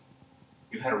companion,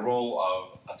 you had a role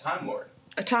of a Time Lord.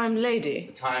 A Time Lady.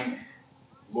 A Time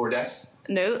Lordess?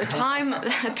 No, a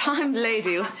Time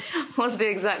Lady was the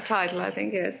exact title, I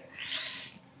think, yes.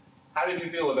 How did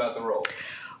you feel about the role?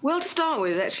 Well, to start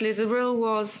with, actually, the role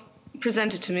was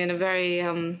presented to me in a very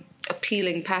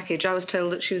appealing package. I was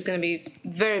told that she was going to be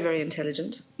very, very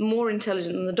intelligent, more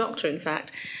intelligent than the Doctor, in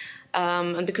fact.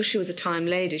 And because she was a Time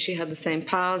Lady, she had the same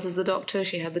powers as the Doctor.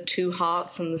 She had the 2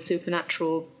 hearts and the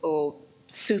supernatural, or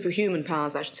superhuman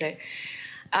powers, I should say.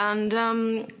 And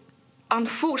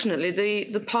unfortunately,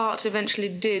 the part eventually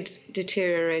did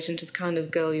deteriorate into the kind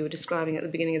of girl you were describing at the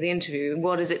beginning of the interview.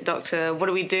 What is it, Doctor? What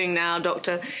are we doing now,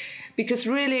 Doctor? Because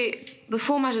really, the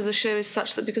format of the show is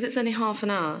such that because it's only half an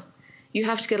hour, you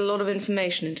have to get a lot of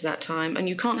information into that time, and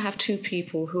you can't have 2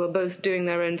 people who are both doing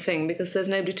their own thing because there's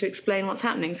nobody to explain what's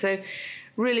happening. So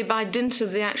really, by dint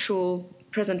of the actual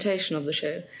presentation of the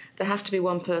show, there has to be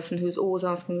one person who's always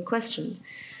asking the questions.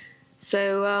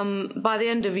 So by the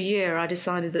end of a year, I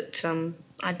decided that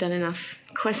I'd done enough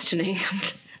questioning.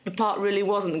 The part really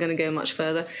wasn't going to go much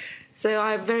further. So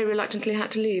I very reluctantly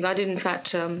had to leave. I did, in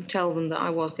fact, tell them that I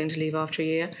was going to leave after a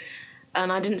year. And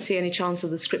I didn't see any chance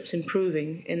of the scripts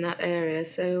improving in that area.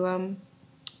 So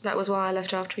that was why I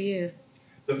left after a year.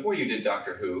 Before you did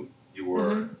Doctor Who, you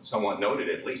were somewhat noted,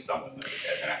 at least somewhat noted,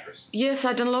 as an actress. Yes,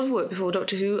 I'd done a lot of work before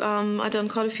Doctor Who. I'd done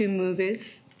quite a few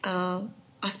movies.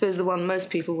 I suppose the one most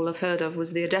people will have heard of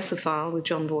was The Odessa File with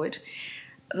John Voight.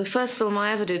 The first film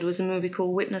I ever did was a movie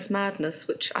called Witness Madness,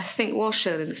 which I think was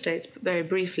shown in the States very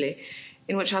briefly,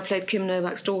 in which I played Kim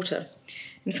Novak's daughter.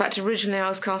 In fact, originally I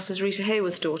was cast as Rita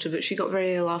Hayworth's daughter, but she got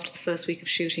very ill after the first week of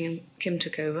shooting and Kim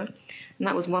took over, and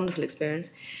that was a wonderful experience.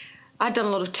 I'd done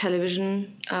a lot of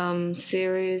television,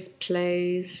 series,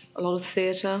 plays, a lot of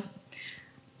theatre.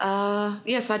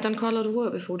 Yes, I'd done quite a lot of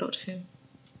work before Doctor Who.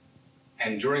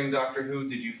 And during Doctor Who,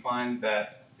 did you find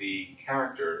that the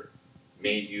character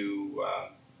made you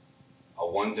a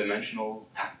one-dimensional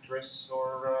actress,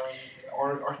 or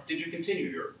did you continue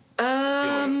your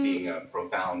feeling of being a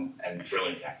profound and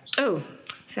brilliant actress? Oh,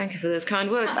 thank you for those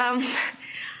kind words.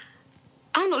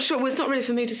 I'm not sure. Well, it's not really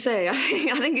for me to say. I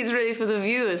think it's really for the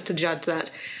viewers to judge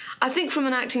that. I think from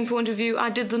an acting point of view,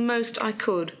 I did the most I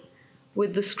could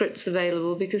with the scripts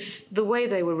available, because the way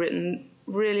they were written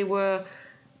really were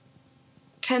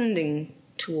tending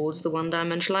towards the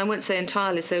one-dimensional. I won't say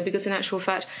entirely so, because in actual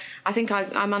fact, I think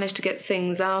I managed to get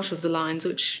things out of the lines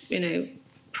which,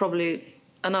 probably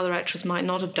another actress might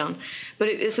not have done. But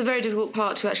it's a very difficult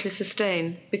part to actually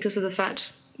sustain because of the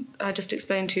fact I just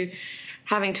explained to you,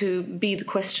 having to be the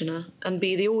questioner and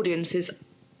be the audience's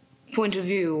point of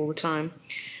view all the time.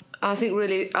 I think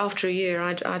really after a year,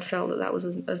 I'd felt that was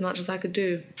as much as I could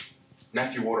do.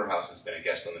 Matthew Waterhouse has been a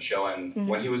guest on the show, and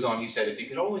when he was on, he said if he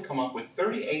could only come up with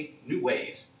 38 new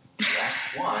ways to ask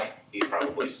why, he'd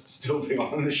probably still be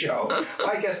on the show.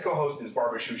 My guest co-host is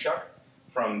Barbara Shushak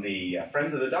from the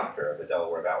Friends of the Doctor of the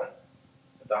Delaware Valley,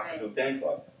 the Doctor Who fan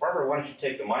club. Barbara, why don't you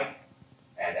take the mic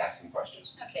and ask some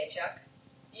questions? Okay, Chuck.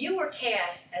 You were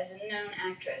cast as a known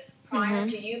actress. Prior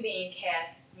to you being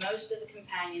cast, most of the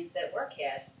companions that were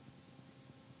cast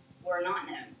were not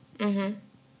known.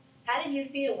 How did you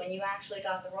feel when you actually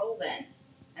got the role then?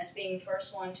 as being the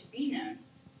first one to be known?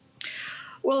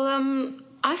 Well,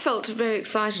 I felt very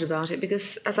excited about it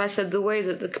because, as I said, the way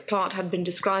that the part had been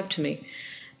described to me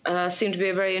seemed to be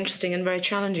a very interesting and very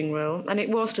challenging role. And it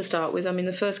was to start with. I mean,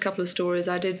 the first couple of stories,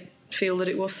 I did feel that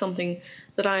it was something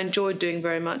that I enjoyed doing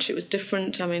very much. It was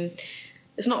different. I mean,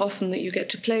 it's not often that you get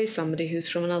to play somebody who's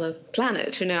from another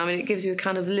planet, you know. I mean, it gives you a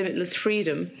kind of limitless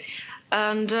freedom.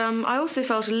 And I also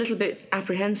felt a little bit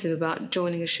apprehensive about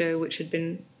joining a show which had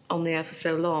been on the air for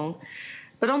so long.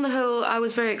 But on the whole, I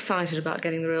was very excited about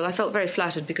getting the role. I felt very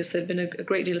flattered because there'd been a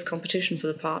great deal of competition for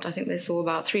the part. I think they saw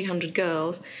about 300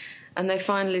 girls, and they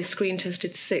finally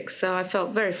screen-tested 6. So I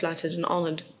felt very flattered and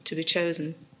honoured to be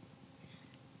chosen.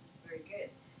 Very good.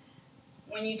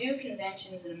 When you do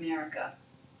conventions in America,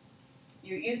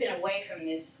 you've been away from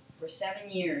this for 7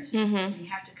 years. Mm-hmm. And you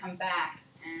have to come back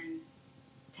and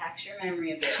tax your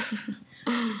memory a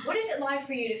bit. What is it like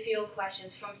for you to field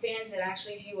questions from fans that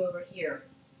actually view over here?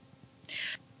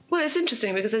 Well, it's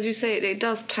interesting because, as you say, it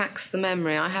does tax the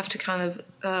memory. I have to kind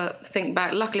of think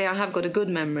back. Luckily, I have got a good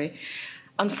memory.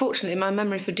 Unfortunately, my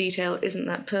memory for detail isn't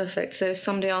that perfect. So if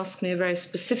somebody asks me a very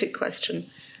specific question,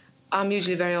 I'm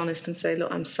usually very honest and say,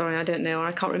 look, I'm sorry, I don't know, or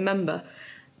I can't remember.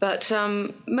 But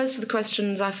most of the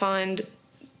questions I find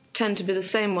tend to be the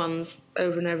same ones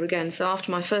over and over again. So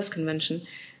after my first convention,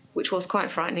 which was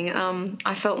quite frightening,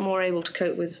 I felt more able to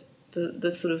cope with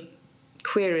the sort of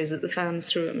queries that the fans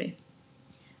threw at me.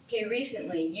 Okay,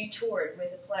 recently you toured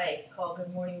with a play called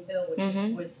Good Morning Bill, which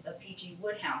Mm-hmm. was a P.G.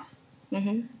 Wodehouse.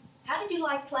 Mm-hmm. How did you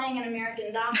like playing an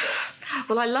American doctor?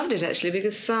 Well, I loved it, actually,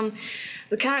 because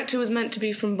the character was meant to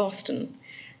be from Boston.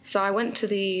 So I went to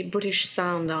the British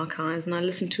Sound Archives and I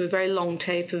listened to a very long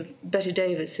tape of Betty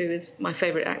Davis, who is my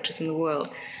favourite actress in the world.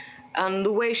 And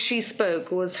the way she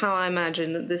spoke was how I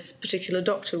imagined that this particular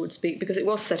doctor would speak, because it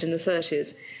was set in the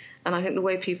 30s. And I think the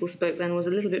way people spoke then was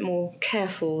a little bit more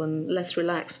careful and less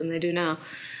relaxed than they do now.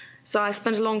 So I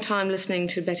spent a long time listening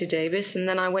to Betty Davis, and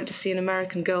then I went to see an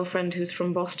American girlfriend who's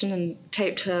from Boston and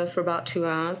taped her for about 2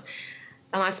 hours.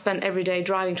 And I spent every day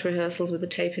driving to rehearsals with the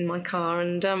tape in my car.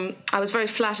 And I was very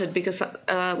flattered because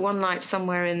one night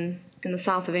somewhere in the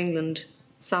south of England,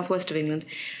 southwest of England,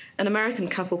 an American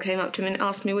couple came up to me and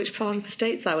asked me which part of the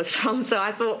States I was from. So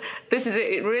I thought, this is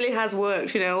it. It really has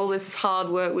worked. You know, all this hard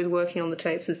work with working on the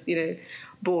tapes has, you know,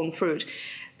 borne fruit.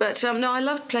 But no, I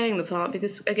loved playing the part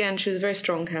because, again, she was a very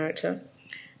strong character,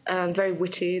 very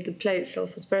witty. The play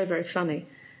itself was very, very funny.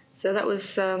 So that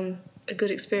was a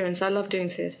good experience. I love doing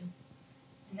theatre.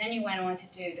 And then you went on to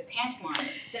do the pantomime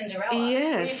Cinderella.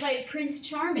 Yes. Where you played Prince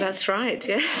Charming. That's right,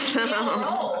 yes. Role.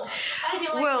 How did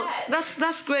you like well, that?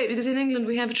 that's great, because in England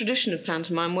we have a tradition of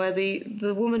pantomime where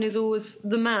the woman is always,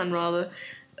 the man rather,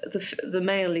 the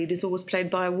male lead is always played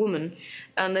by a woman,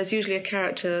 and there's usually a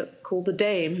character called the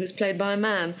dame who's played by a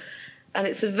man. And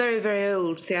it's a very, very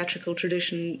old theatrical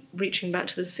tradition reaching back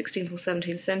to the 16th or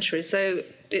 17th century, so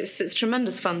it's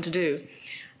tremendous fun to do.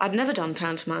 I'd never done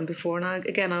pantomime before, and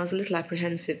I was a little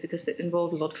apprehensive because it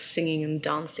involved a lot of singing and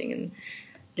dancing, and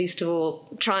least of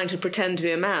all trying to pretend to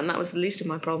be a man. That was the least of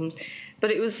my problems. But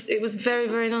it was very,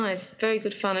 very nice, very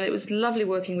good fun, and it was lovely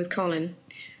working with Colin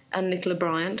and Nicola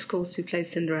Bryant, of course, who played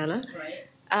Cinderella, right,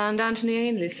 and Anthony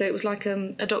Ainley. So it was like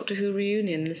a Doctor Who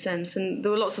reunion in a sense, and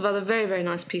there were lots of other very, very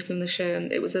nice people in the show,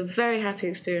 and it was a very happy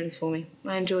experience for me.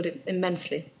 I enjoyed it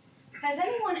immensely. Has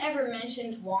anyone ever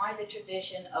mentioned why the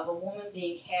tradition of a woman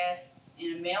being cast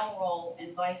in a male role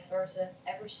and vice versa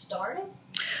ever started?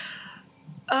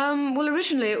 Well,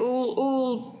 originally,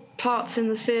 all parts in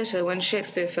the theatre, when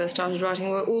Shakespeare first started writing,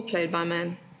 were all played by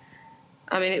men.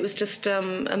 I mean, it was just a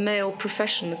male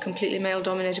profession, a completely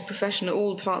male-dominated profession.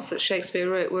 All the parts that Shakespeare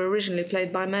wrote were originally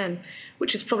played by men,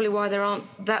 which is probably why there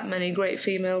aren't that many great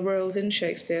female roles in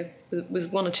Shakespeare,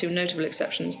 with one or two notable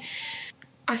exceptions.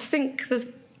 I think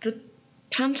the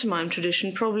pantomime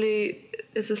tradition probably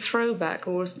is a throwback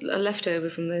or a leftover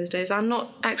from those days. I'm not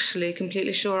actually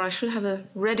completely sure. I should have a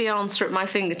ready answer at my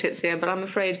fingertips here, but I'm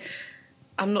afraid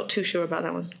I'm not too sure about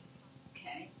that one.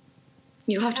 Okay.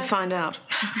 You'll have to find out.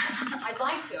 I'd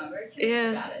like to. I'm very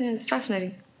curious about it. Yeah, it's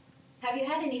fascinating. Have you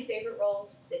had any favourite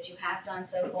roles that you have done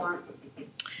so far?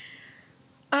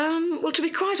 Well, to be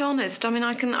quite honest, I mean,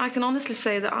 I can honestly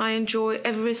say that I enjoy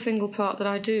every single part that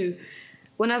I do.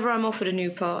 Whenever I'm offered a new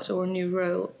part or a new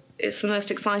role, it's the most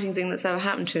exciting thing that's ever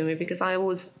happened to me, because I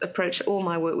always approach all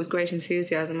my work with great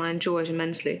enthusiasm. I enjoy it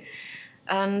immensely.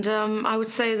 And I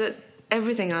would say that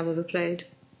everything I've ever played,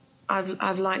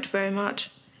 I've liked very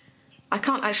much. I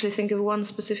can't actually think of one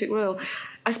specific role.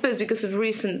 I suppose because of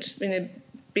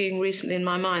being recently in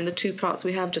my mind, the two parts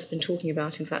we have just been talking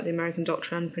about, in fact, the American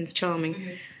Doctor and Prince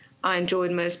Charming, I enjoyed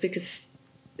most because,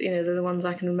 they're the ones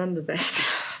I can remember best.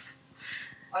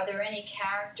 Are there any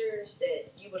characters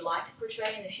that you would like to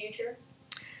portray in the future?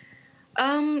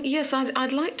 Yes,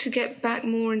 I'd like to get back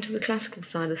more into the classical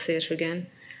side of theatre again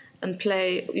and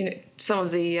play, some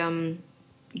of the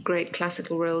great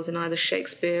classical roles in either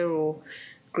Shakespeare or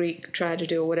Greek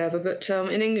tragedy or whatever. But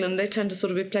in England, they tend to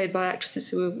sort of be played by actresses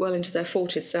who are well into their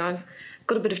 40s, so I've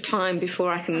got a bit of time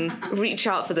before I can reach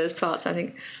out for those parts, I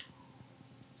think.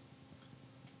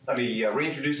 Let me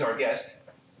reintroduce our guest,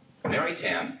 Mary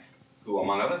Tam, who,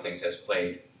 among other things, has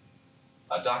played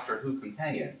a Doctor Who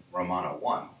companion, Romana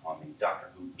 1, on the Doctor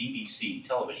Who BBC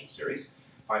television series.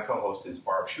 My co-host is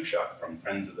Barb Shushak from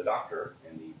Friends of the Doctor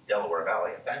in the Delaware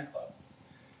Valley, a fan club.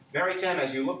 Mary Tam,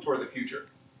 as you look toward the future,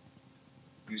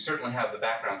 you certainly have the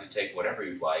background to take whatever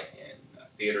you'd like in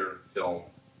theater, film,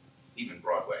 even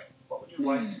Broadway. What would you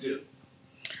like to do?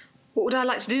 What would I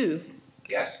like to do?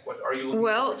 Yes, what are you looking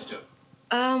forward to do?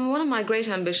 One of my great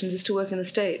ambitions is to work in the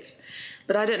States,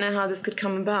 but I don't know how this could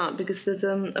come about because there's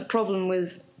a problem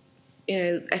with,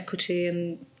 equity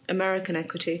and American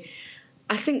equity.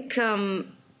 I think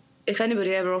if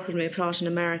anybody ever offered me a part in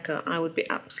America, I would be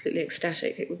absolutely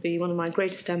ecstatic. It would be one of my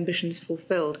greatest ambitions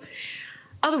fulfilled.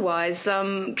 Otherwise,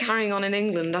 carrying on in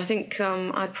England, I think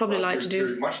I'd probably like to do...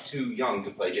 You're much too young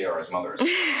to play J.R.'s mother.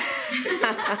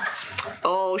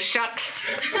 Oh, shucks.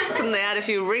 Couldn't they add a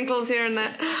few wrinkles here and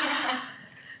there?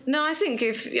 No, I think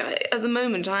at the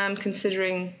moment I am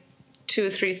considering 2 or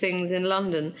 3 things in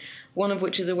London, one of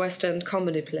which is a West End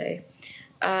comedy play.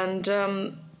 And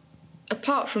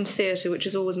apart from theatre, which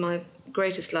is always my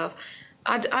greatest love,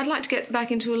 I'd like to get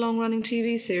back into a long-running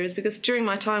TV series, because during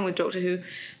my time with Doctor Who,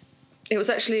 it was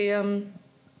actually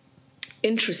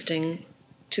interesting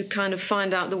to kind of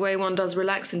find out the way one does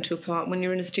relax into a part when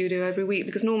you're in a studio every week.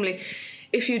 Because normally,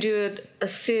 if you do a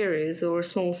series or a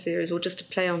small series or just a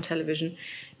play on television,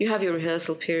 you have your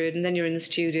rehearsal period and then you're in the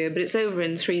studio, but it's over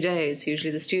in 3 days,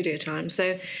 usually the studio time.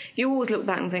 So you always look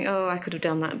back and think, oh, I could have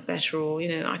done that better, or,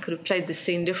 I could have played this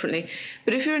scene differently.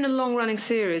 But if you're in a long-running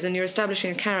series and you're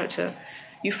establishing a character,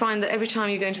 you find that every time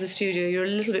you go into the studio, you're a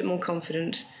little bit more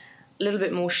confident, a little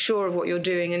bit more sure of what you're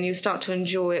doing, and you start to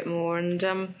enjoy it more. And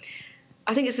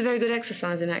I think it's a very good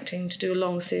exercise in acting to do a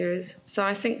long series. So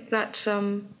I think that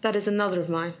that is another of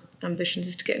my ambitions,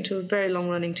 is to get into a very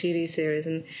long-running TV series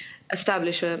and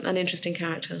establish an interesting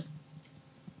character.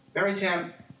 Mary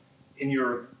Tam, in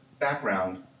your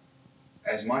background,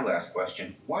 as my last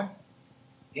question, what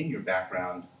in your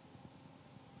background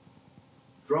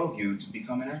drove you to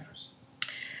become an actress?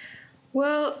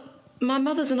 Well, my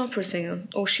mother's an opera singer,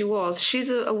 or she was. She's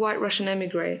a white Russian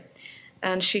émigré,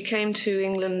 and she came to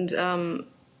England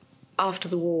after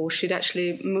the war. She'd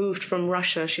actually moved from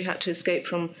Russia. She had to escape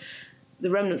from the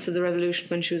remnants of the revolution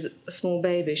when she was a small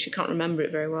baby. She can't remember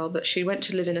it very well, but she went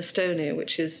to live in Estonia,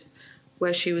 which is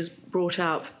where she was brought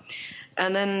up.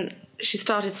 And then she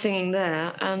started singing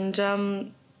there, and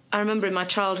I remember in my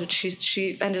childhood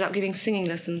she ended up giving singing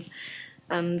lessons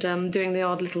and doing the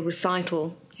odd little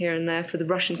recital here and there for the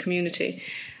Russian community.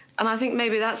 And I think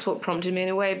maybe that's what prompted me in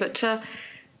a way, but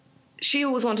she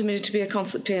always wanted me to be a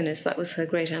concert pianist. That was her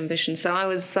great ambition. So I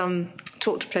was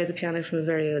taught to play the piano from a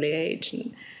very early age.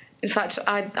 And in fact,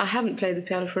 I haven't played the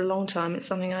piano for a long time. It's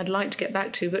something I'd like to get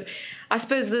back to. But I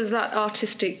suppose there's that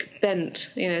artistic bent,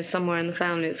 somewhere in the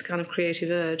family. It's a kind of creative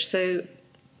urge. So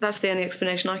that's the only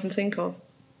explanation I can think of.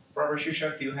 Barbara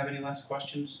Shushak, do you have any last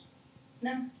questions?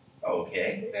 No.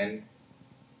 Okay, then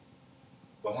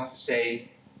we'll have to say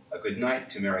a good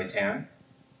night to Mary Tam.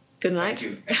 Good night.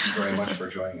 Thank you very much for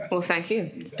joining us. Well, thank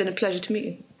you. It's been a pleasure to meet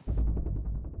you.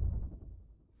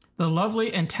 The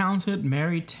lovely and talented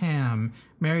Mary Tam.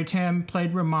 Mary Tam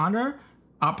played Romana,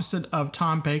 opposite of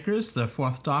Tom Baker's The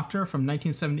Fourth Doctor from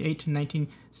 1978 to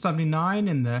 1979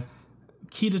 in the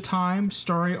Key to Time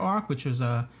story arc, which was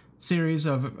a series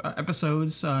of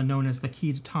episodes known as the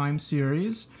Key to Time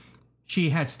series.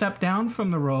 She had stepped down from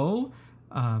the role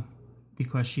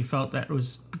because she felt that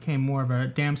it became more of a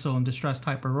damsel in distress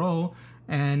type of role,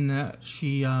 and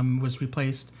she was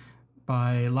replaced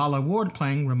by Lalla Ward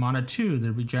playing Romana 2,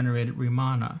 the regenerated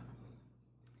Romana.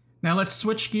 Now let's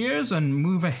switch gears and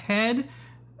move ahead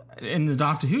in the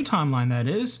Doctor Who timeline, that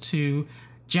is, to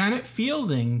Janet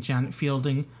Fielding. Janet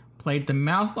Fielding played the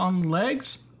Mouth on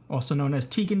Legs, also known as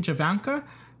Tegan Javanka,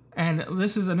 and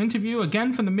this is an interview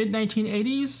again from the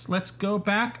mid-1980s. Let's go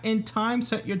back in time,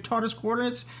 set your TARDIS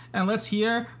coordinates, and let's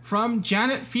hear from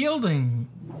Janet Fielding.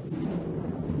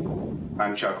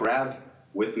 I'm Chuck Rabb.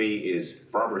 With me is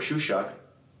Barbara Shushak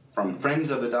from Friends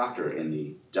of the Doctor in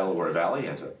the Delaware Valley.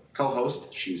 As a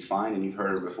co-host, she's fine, and you've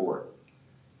heard her before.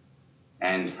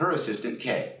 And her assistant,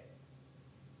 Kay.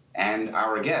 And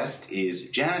our guest is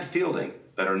Janet Fielding,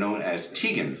 better known as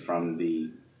Tegan from the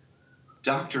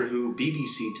Doctor Who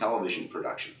BBC television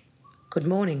production. Good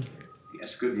morning.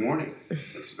 Yes, good morning.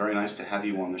 It's very nice to have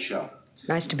you on the show. It's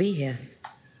nice to be here.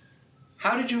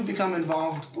 How did you become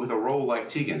involved with a role like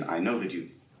Tegan? I know that you've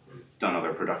done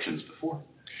other productions before.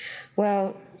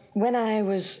 Well, when I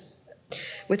was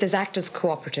with his Actors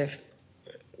Cooperative,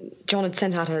 John had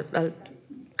sent out a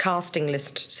casting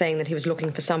list saying that he was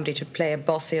looking for somebody to play a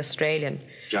bossy Australian.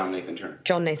 John Nathan Turner.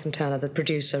 John Nathan Turner, the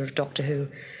producer of Doctor Who.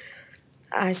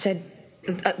 I said,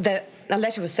 a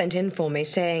letter was sent in for me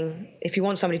saying, if you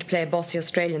want somebody to play a bossy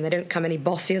Australian, they don't come any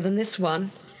bossier than this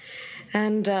one.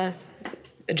 And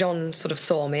John sort of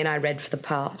saw me and I read for the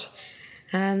part.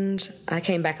 And I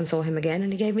came back and saw him again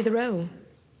and he gave me the role.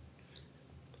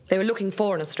 They were looking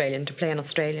for an Australian to play an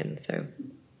Australian, so...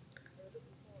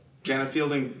 Janet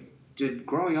Fielding, did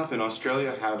growing up in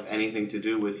Australia have anything to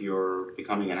do with your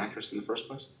becoming an actress in the first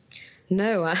place?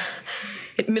 No,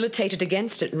 it militated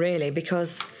against it, really,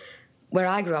 because where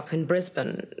I grew up in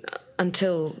Brisbane,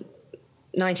 until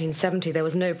 1970, there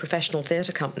was no professional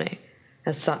theatre company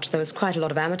as such. There was quite a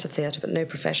lot of amateur theatre, but no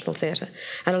professional theatre.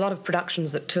 And a lot of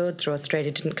productions that toured through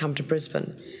Australia didn't come to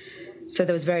Brisbane. So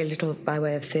there was very little by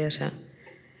way of theatre.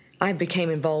 I became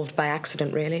involved by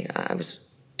accident, really. I was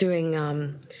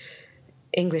doing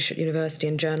English at university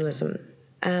and journalism,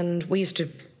 and we used to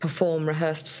perform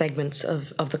rehearsed segments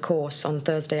of the course on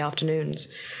Thursday afternoons.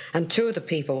 And two of the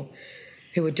people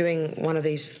who were doing one of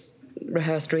these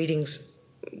rehearsed readings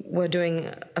were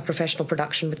doing a professional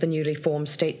production with the newly formed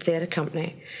State Theatre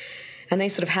Company. And they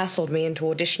sort of hassled me into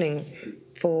auditioning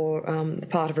for the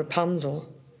part of Rapunzel.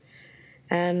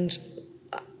 And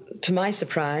to my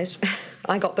surprise,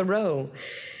 I got the role.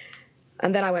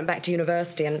 And then I went back to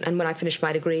university, and when I finished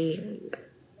my degree,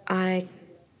 I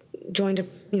joined a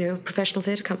professional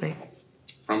theatre company.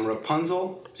 From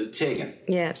Rapunzel to Tegan.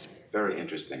 Yes. Very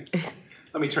interesting.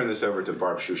 Let me turn this over to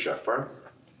Barb Shushak. Barb?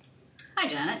 Hi,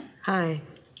 Janet. Hi.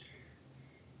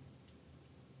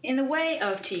 In the way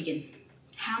of Tegan,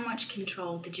 how much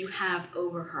control did you have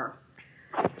over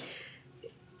her?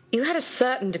 You had a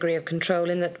certain degree of control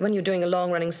in that when you're doing a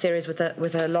long-running series with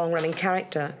a long-running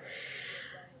character,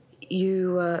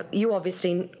 you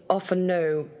obviously often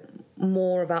know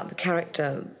more about the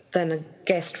character than a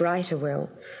guest writer will.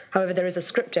 However, there is a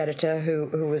script editor who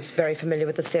was very familiar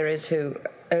with the series, who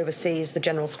oversees the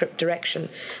general script direction.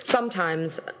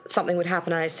 Sometimes something would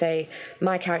happen and I'd say,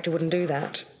 my character wouldn't do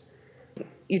that.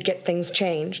 You'd get things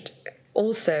changed.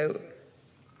 Also,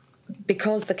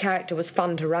 because the character was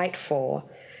fun to write for,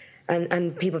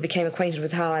 and people became acquainted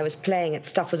with how I was playing it,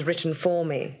 stuff was written for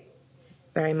me,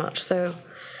 very much so.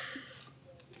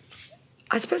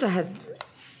 I suppose I had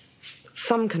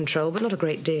some control, but not a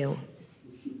great deal.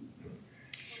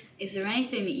 Is there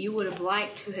anything that you would have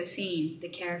liked to have seen the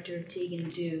character of Tegan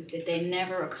do that they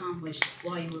never accomplished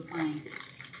while you were playing?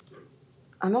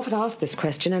 I'm often asked this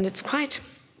question, and it's quite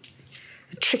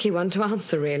a tricky one to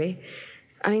answer, really.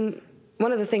 I mean,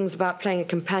 one of the things about playing a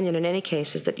companion in any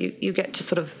case is that you get to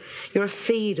sort of... You're a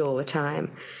feed all the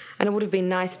time. And it would have been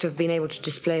nice to have been able to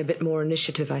display a bit more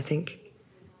initiative, I think.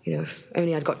 If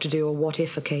only I'd got to do a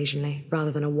what-if occasionally,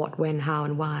 rather than a what, when, how,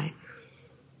 and why.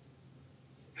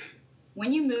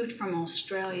 When you moved from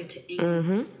Australia to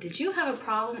England, did you have a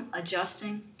problem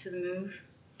adjusting to the move?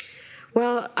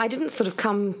 Well, I didn't sort of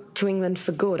come to England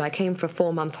for good. I came for a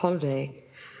 4-month holiday.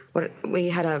 There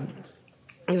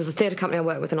was a theatre company I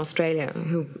worked with in Australia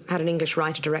who had an English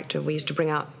writer-director we used to bring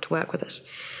out to work with us.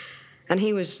 And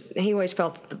he always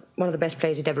felt that one of the best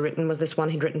plays he'd ever written was this one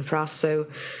he'd written for us, so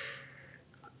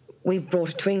we brought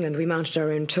it to England. We mounted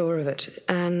our own tour of it,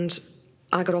 and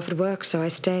I got offered work, so I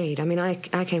stayed. I mean, I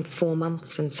came for 4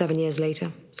 months, and 7 years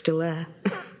later, still there.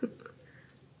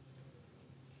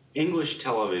 English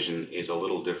television is a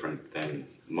little different than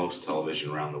most television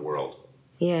around the world.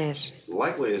 Yes.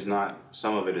 Likely as not,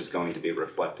 some of it is going to be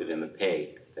reflected in the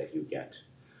pay that you get.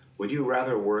 Would you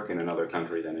rather work in another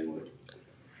country than England?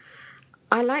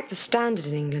 I like the standard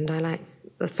in England. I like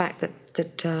the fact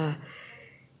that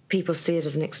people see it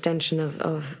as an extension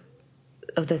of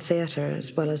the theatre,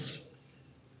 as well as,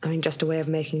 just a way of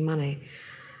making money.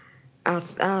 Our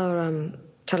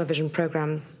television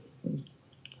programs,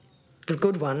 the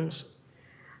good ones,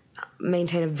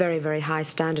 maintain a very, very high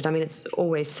standard. It's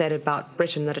always said about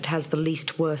Britain that it has the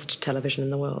least worst television in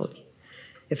the world,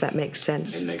 if that makes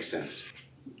sense. It makes sense.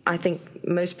 I think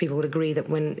most people would agree that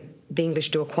when the English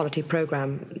do a quality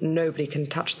program, nobody can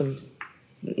touch them.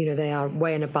 They are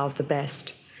way and above the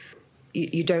best.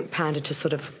 You don't pander to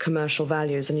sort of commercial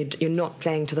values, and you're not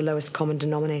playing to the lowest common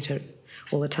denominator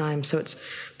all the time, so it's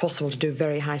possible to do a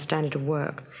very high standard of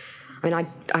work.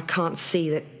 I can't see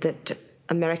that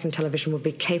American television would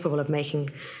be capable of making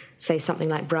say, something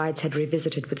like Brideshead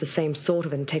Revisited with the same sort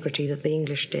of integrity that the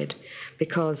English did,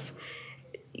 because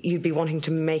you'd be wanting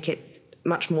to make it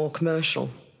much more commercial.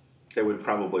 They would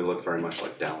probably look very much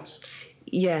like Dallas.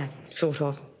 Yeah, sort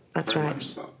of. That's very right.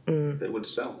 Much so. Mm. It would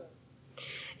sell.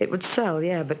 It would sell,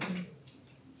 yeah, but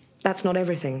that's not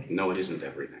everything. No, it isn't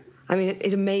everything. I mean,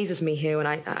 it amazes me here when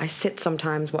I sit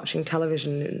sometimes watching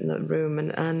television in the room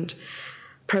and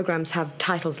programs have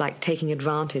titles like Taking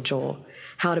Advantage or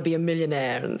How to Be a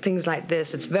Millionaire and things like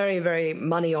this. It's very, very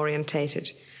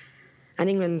money-orientated. And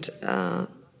England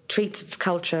treats its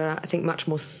culture, I think, much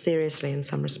more seriously in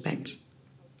some respects.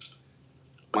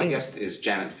 My guest is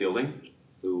Janet Fielding,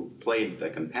 who played the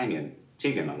companion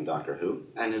Tegan on Doctor Who,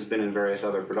 and has been in various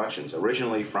other productions,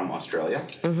 originally from Australia.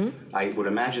 Mm-hmm. I would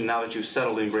imagine now that you've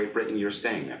settled in Great Britain, you're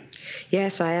staying there.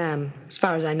 Yes, I am, as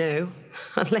far as I know,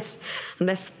 unless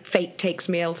fate takes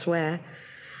me elsewhere.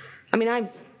 I mean,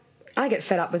 I get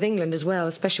fed up with England as well,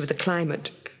 especially with the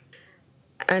climate.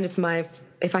 And if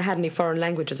I had any foreign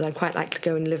languages, I'd quite like to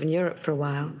go and live in Europe for a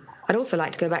while. I'd also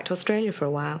like to go back to Australia for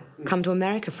a while, come to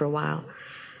America for a while.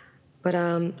 But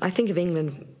I think of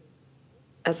England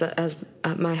as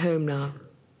my home now,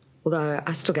 although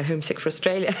I still get homesick for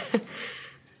Australia.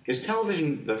 Is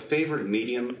television the favorite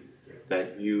medium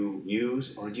that you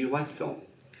use, or do you like film,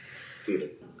 theatre?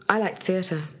 I like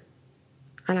theatre.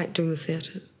 I like doing the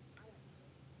theatre.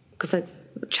 Because it's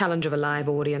the challenge of a live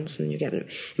audience and you get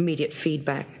immediate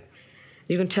feedback.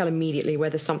 You can tell immediately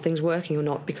whether something's working or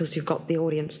not because you've got the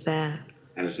audience there.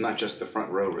 And it's not just the front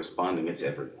row responding, it's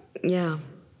everyone. Yeah.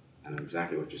 I know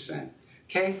exactly what you're saying.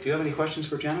 Kay, do you have any questions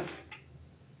for Janet?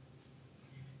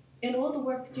 In all the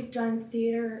work that you've done in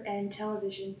theater and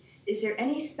television, is there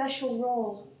any special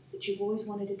role that you've always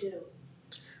wanted to do?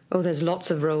 Oh, there's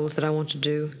lots of roles that I want to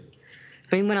do.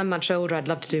 I mean, when I'm much older, I'd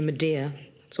love to do Medea.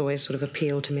 It's always sort of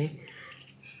appealed to me.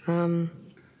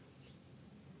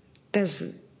 There's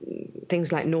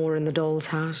things like Nora in the Doll's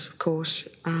House, of course.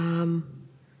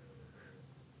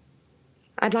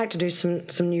 I'd like to do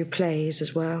some new plays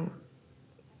as well.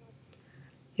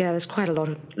 Yeah, there's quite a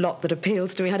lot that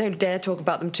appeals to me. I don't dare talk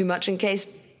about them too much in case,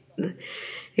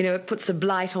 it puts a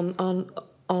blight on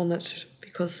it,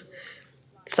 because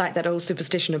it's like that old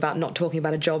superstition about not talking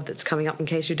about a job that's coming up in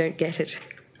case you don't get it.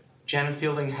 Janet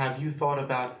Fielding, have you thought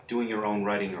about doing your own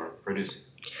writing or producing?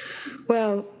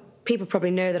 Well, people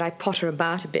probably know that I potter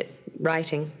about a bit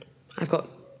writing. I've got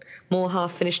more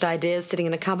half-finished ideas sitting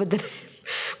in a cupboard than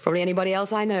probably anybody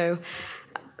else I know.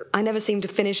 I never seem to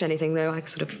finish anything, though. I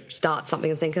sort of start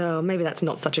something and think, oh, maybe that's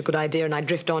not such a good idea, and I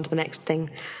drift on to the next thing.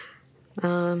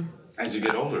 As you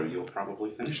get older, you'll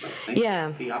probably finish that thing. Yeah.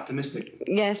 Be optimistic.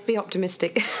 Yes, be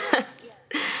optimistic.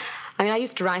 I mean, I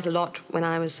used to write a lot when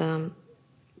I was, up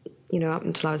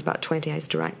until I was about 20. I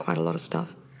used to write quite a lot of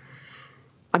stuff.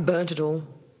 I burnt it all.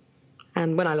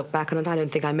 And when I look back on it, I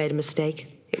don't think I made a mistake.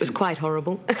 It was quite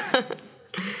horrible.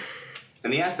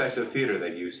 And the aspects of theater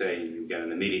that you say you get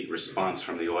an immediate response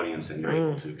from the audience and you're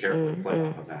able to carefully play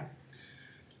off of that.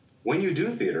 When you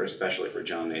do theater, especially for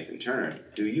John Nathan Turner,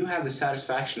 do you have the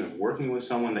satisfaction of working with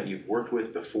someone that you've worked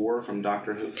with before from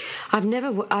Doctor Who? I've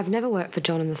never worked for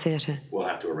John in the theatre. We'll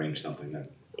have to arrange something then.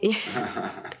 Yeah,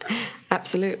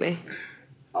 absolutely.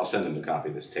 I'll send him a copy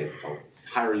of this tape. I'll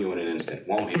hire you in an instant,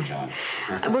 won't he, John?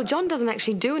 Well, John doesn't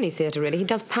actually do any theatre, really. He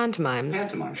does pantomimes.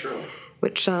 Pantomime, surely.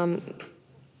 Which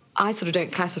I sort of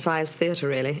don't classify as theatre,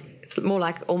 really. It's more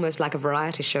almost like a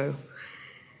variety show.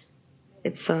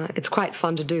 It's quite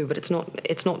fun to do, but it's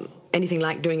not anything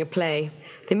like doing a play.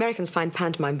 The Americans find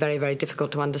pantomime very, very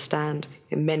difficult to understand.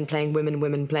 Men playing women,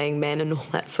 women playing men, and all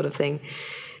that sort of thing.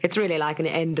 It's really like an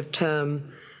end of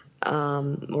term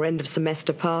or end of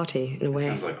semester party in a way. It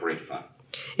sounds like great fun.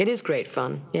 It is great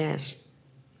fun, yes.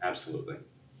 Absolutely.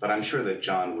 But I'm sure that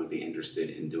John would be interested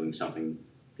in doing something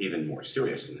even more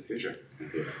serious in the future.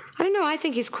 I don't know. I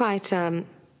think he's quite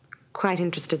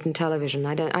interested in television.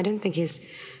 I don't think he's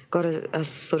got a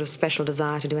sort of special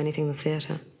desire to do anything in the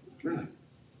theatre. Really?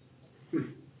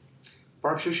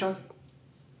 Barb Shushan?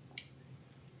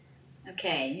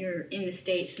 Okay, you're in the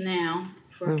States now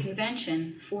for a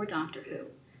convention for Doctor Who.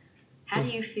 How do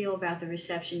you feel about the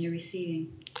reception you're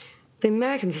receiving? The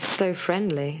Americans are so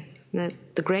friendly. They're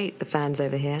great, the fans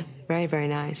over here. Very, very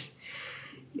nice.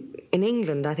 In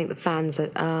England, I think the fans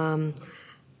are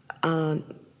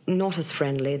not as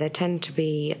friendly. They tend to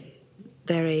be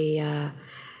very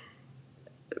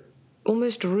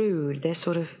almost rude.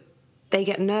 They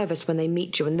get nervous when they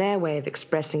meet you, and their way of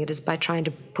expressing it is by trying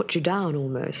to put you down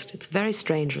almost. It's a very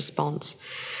strange response.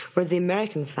 Whereas the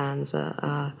American fans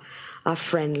are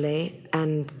friendly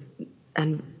and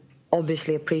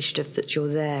obviously appreciative that you're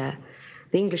there.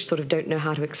 the English sort of don't know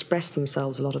how to express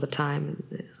themselves a lot of the time.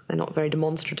 They're not very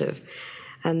demonstrative,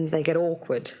 and they get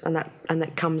awkward, and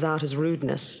that comes out as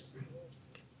rudeness.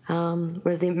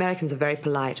 Whereas the Americans are very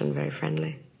polite and very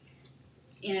friendly.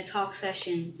 In a talk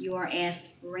session, you are asked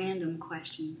random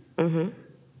questions. Mm-hmm.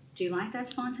 Do you like that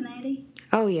spontaneity?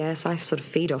 Oh, yes, I sort of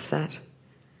feed off that.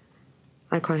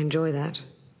 I quite enjoy that.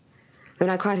 I mean,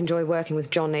 I quite enjoy working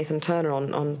with John Nathan Turner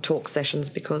on talk sessions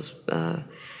because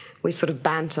we sort of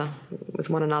banter with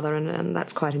one another, and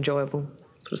that's quite enjoyable,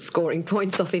 sort of scoring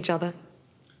points off each other.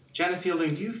 Janet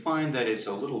Fielding, do you find that it's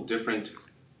a little different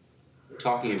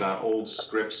talking about old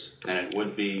scripts than it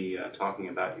would be talking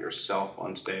about yourself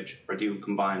on stage? Or do you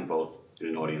combine both in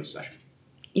an audience session?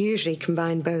 You usually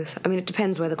combine both. I mean, it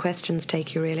depends where the questions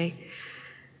take you, really.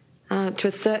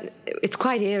 It's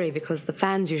quite eerie because the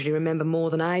fans usually remember more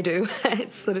than I do. You're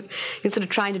sort of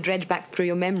trying to dredge back through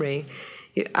your memory.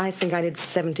 I think I did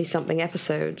 70-something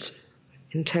episodes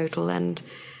in total, and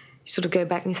you sort of go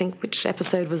back and you think, which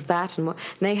episode was that? And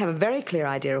they have a very clear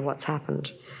idea of what's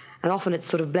happened. And often it's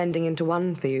sort of blending into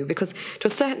one for you, because to a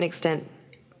certain extent,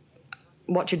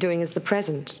 what you're doing is the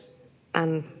present,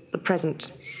 and the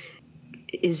present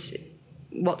is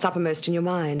what's uppermost in your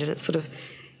mind, and it's sort of,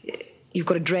 you've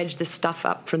got to dredge this stuff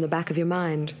up from the back of your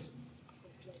mind.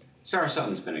 Sarah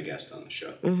Sutton's been a guest on the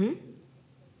show. Mm-hmm.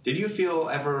 Did you feel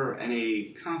ever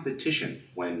any competition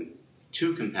when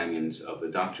two companions of the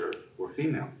Doctor were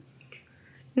female?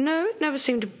 No, it never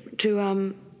seemed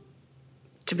to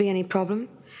be any problem.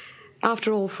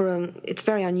 After all, it's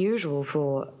very unusual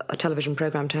for a television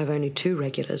program to have only 2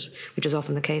 regulars, which is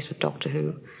often the case with Doctor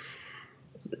Who.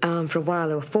 For a while,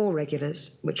 there were 4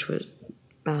 regulars, which were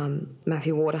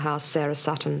Matthew Waterhouse, Sarah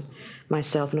Sutton,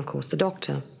 myself, and of course the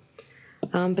Doctor.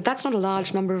 But that's not a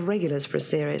large number of regulars for a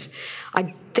series.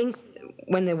 I think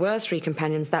when there were 3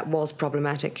 companions, that was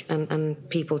problematic, and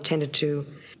people tended to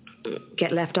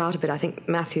get left out a bit. I think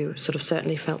Matthew sort of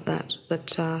certainly felt that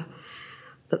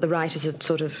the writers had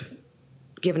sort of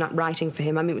given up writing for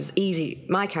him. I mean, it was easy.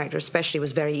 My character especially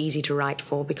was very easy to write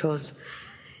for because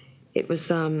it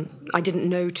was, I didn't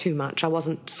know too much. I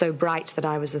wasn't so bright that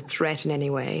I was a threat in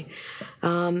any way.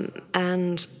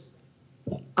 And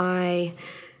I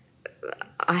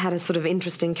had a sort of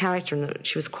interesting character in that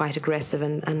she was quite aggressive,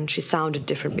 and she sounded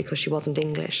different because she wasn't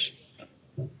English.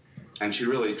 And she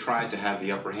really tried to have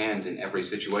the upper hand in every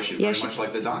situation, very much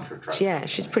like the Doctor tried. Yeah,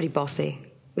 she's pretty bossy,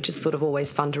 which is sort of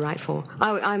always fun to write for.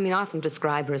 I mean, I often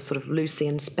describe her as sort of Lucy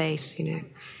in space, you know.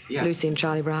 Yeah. Lucy and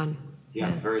Charlie Brown.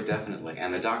 Yeah, very definitely.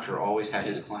 And the Doctor always had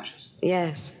his clashes.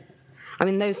 Yes. I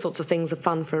mean, those sorts of things are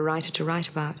fun for a writer to write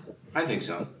about. I think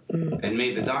so. And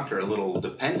made the Doctor a little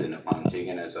dependent upon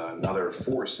Tegan as another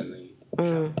force in the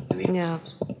show. Yeah.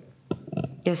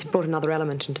 Yes, it brought another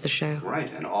element into the show.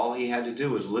 Right, and all he had to do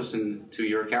was listen to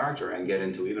your character and get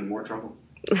into even more trouble.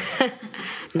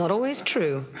 Not always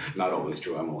true. Not always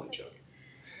true, I'm only joking.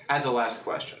 As a last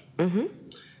question,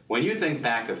 when you think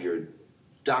back of your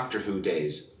Doctor Who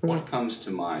days, what comes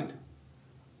to mind?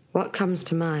 What comes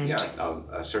to mind? Yeah,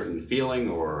 a certain feeling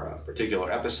or a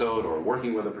particular episode or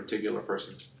working with a particular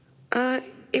person?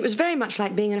 It was very much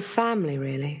like being in a family,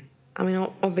 really. I mean,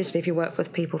 obviously, if you work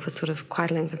with people for sort of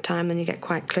quite a length of time, then you get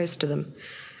quite close to them.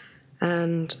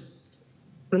 And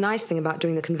the nice thing about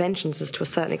doing the conventions is, to a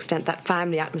certain extent, that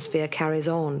family atmosphere carries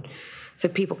on. So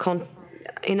people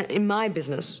in my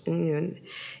business,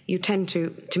 you tend to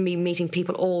be meeting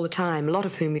people all the time, a lot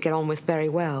of whom you get on with very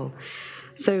well.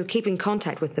 So keeping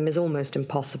contact with them is almost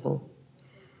impossible,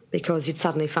 because you'd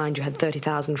suddenly find you had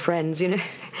 30,000 friends, you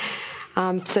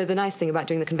know. So the nice thing about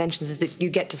doing the conventions is that you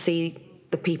get to see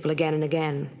the people again and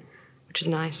again, which is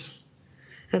nice.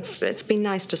 And it's been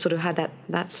nice to sort of have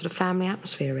that sort of family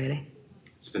atmosphere, really.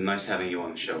 It's been nice having you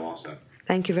on the show also.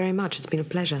 Thank you very much. It's been a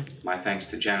pleasure. My thanks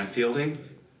to Janet Fielding,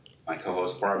 my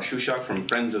co-host Barb Shushak from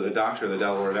Friends of the Doctor of the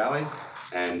Delaware Valley,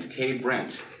 and Kay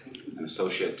Brent, an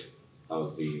associate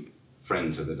of the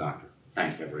Friends of the Doctor.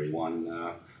 Thank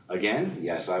everyone again.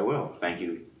 Yes, I will. Thank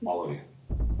you, all of you.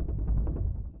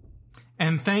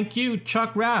 And thank you,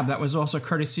 Chuck Rabb. That was also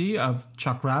courtesy of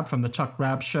Chuck Rabb from the Chuck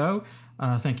Rabb Show.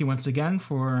 Thank you once again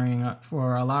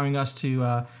for allowing us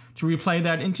to replay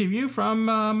that interview from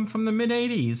the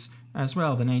mid-'80s as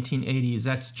well, the 1980s.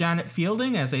 That's Janet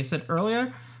Fielding, as I said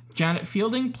earlier. Janet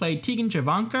Fielding played Tegan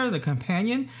Jovanka, the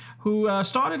companion, who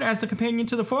started as the companion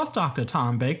to the 4th Doctor,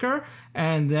 Tom Baker,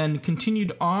 and then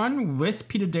continued on with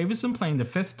Peter Davison playing the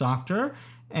 5th Doctor.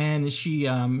 And she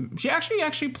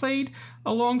actually played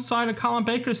alongside of Colin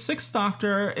Baker's 6th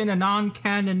Doctor in a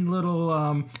non-canon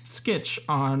little sketch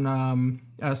on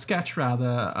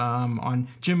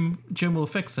Jim Will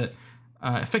Fix It.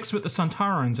 Fixed with the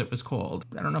Suntarans, it was called.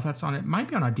 I don't know if that's on it. It might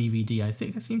be on a DVD. I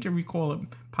think I seem to recall it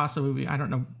possibly. I don't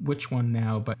know which one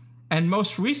now, and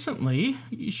most recently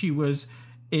she was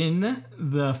in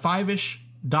the 5-ish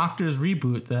Doctors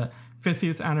reboot, the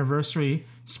 50th anniversary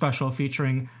special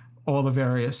featuring all the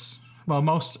various, well,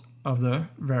 most of the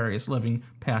various living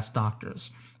past Doctors,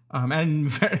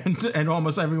 and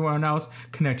almost everyone else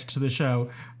connected to the show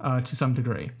to some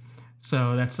degree.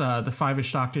 So that's the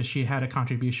 5-ish Doctors. She had a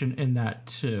contribution in that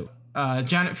too.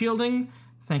 Janet Fielding,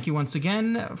 thank you once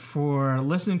again for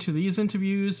listening to these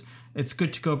interviews. It's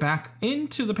good to go back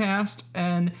into the past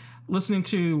and listening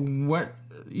to what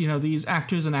these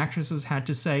actors and actresses had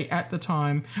to say at the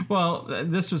time. Well,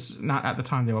 this was not at the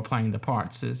time they were playing the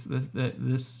parts.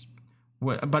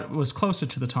 But it was closer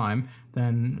to the time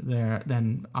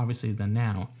than obviously than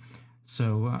now.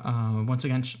 So once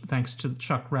again, thanks to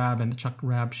Chuck Rabb and the Chuck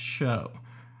Rabb Show.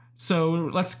 So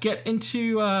let's get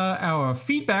into our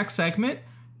feedback segment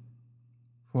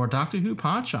for Doctor Who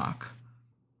Podshock.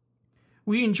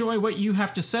 We enjoy what you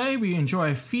have to say. We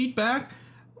enjoy feedback.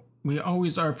 We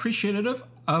always are appreciative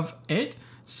of it.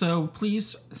 So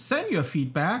please send your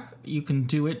feedback. You can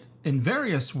do it in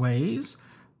various ways.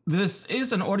 This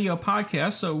is an audio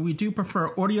podcast, so we do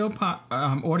prefer audio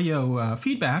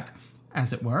feedback,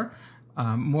 as it were,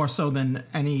 more so than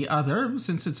any other,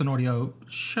 since it's an audio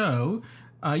show.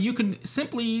 You can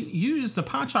simply use the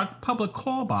Podshock public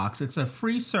call box. It's a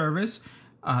free service.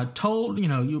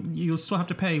 You'll still have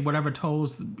to pay whatever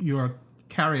tolls your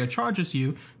carrier charges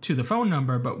you to the phone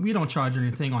number, but we don't charge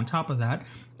anything on top of that.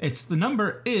 The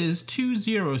number is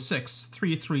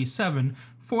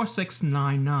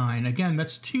 206-337-4699. Again,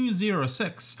 that's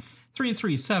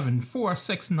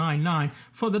 206-337-4699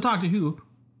 for the Doctor Who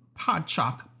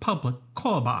Podshock public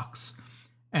call box.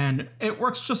 And it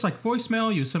works just like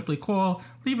voicemail. You simply call,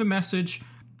 leave a message,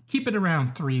 keep it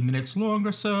around 3 minutes long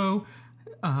or so,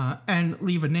 and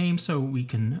leave a name so we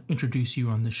can introduce you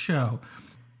on the show.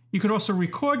 You can also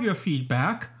record your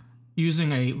feedback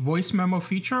using a voice memo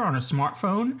feature on a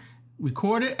smartphone.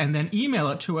 Record it and then email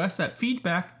it to us at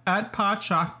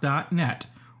feedback@podshock.net.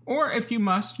 Or if you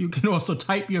must, you can also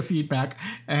type your feedback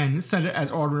and send it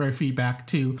as ordinary feedback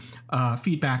to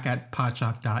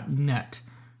feedback@podshock.net.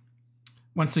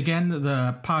 Once again,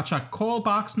 the Podshock call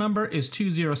box number is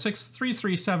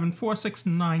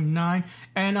 206-337-4699.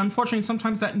 And unfortunately,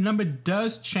 sometimes that number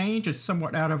does change. It's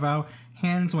somewhat out of our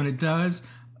hands when it does.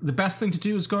 The best thing to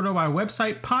do is go to our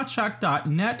website,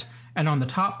 podshock.net, and on the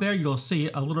top there, you'll see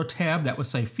a little tab that will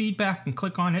say feedback, and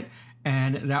click on it,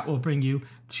 and that will bring you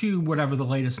to whatever the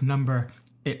latest number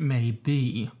it may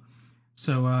be.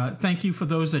 So thank you for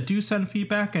those that do send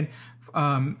feedback. And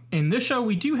in this show,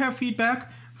 we do have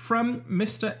feedback from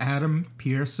Mr. Adam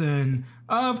Pearson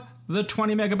of the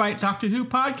 20 Megabyte Doctor Who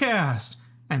podcast.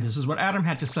 And this is what Adam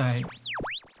had to say.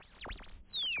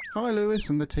 Hi Lewis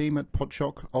and the team at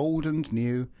Podshock, old and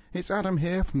new. It's Adam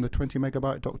here from the 20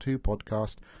 Megabyte Doctor Who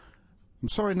podcast. I'm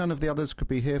sorry none of the others could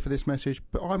be here for this message,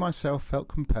 but I myself felt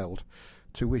compelled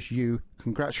to wish you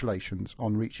congratulations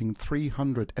on reaching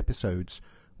 300 episodes.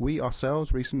 We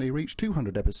ourselves recently reached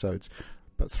 200 episodes,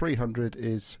 but 300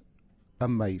 is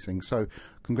amazing. So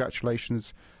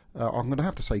congratulations. I'm going to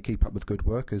have to say keep up with good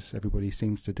work, as everybody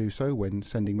seems to do so when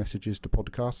sending messages to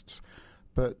podcasts.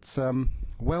 But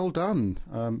well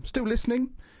done. Still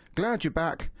listening. Glad you're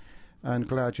back and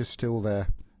glad you're still there.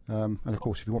 And of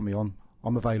course, if you want me on,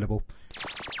 I'm available.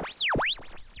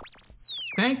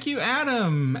 Thank you,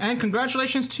 Adam. And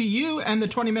congratulations to you and the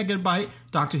 20 Megabyte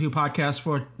Doctor Who podcast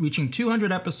for reaching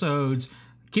 200 episodes.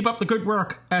 Keep up the good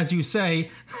work, as you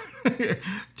say, as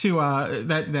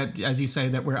you say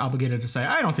that we're obligated to say.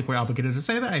 I don't think we're obligated to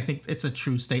say that. I think it's a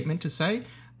true statement to say.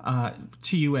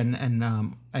 To you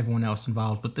and everyone else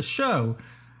involved with the show.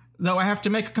 Though I have to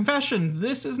make a confession,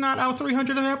 this is not our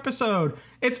 300th episode.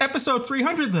 It's episode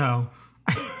 300, though.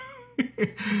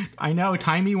 I know,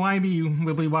 timey-wimey,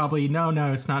 wibbly-wobbly. No,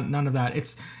 it's not. None of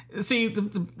that. See,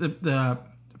 the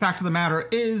fact of the matter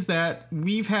is that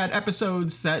we've had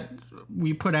episodes that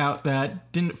we put out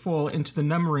that didn't fall into the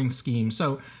numbering scheme.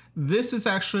 So this is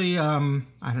actually, I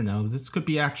don't know, this could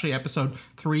be actually episode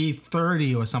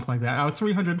 330 or something like that. Our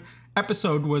 300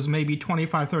 episode was maybe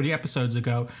 25, 30 episodes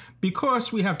ago,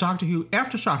 because we have Doctor Who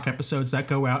Aftershock episodes that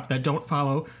go out that don't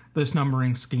follow this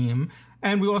numbering scheme.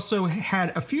 And we also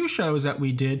had a few shows that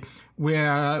we did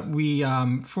where we,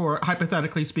 for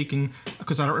hypothetically speaking,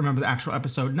 because I don't remember the actual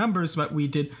episode numbers, but we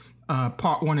did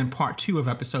part 1 and part 2 of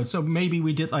episodes. So maybe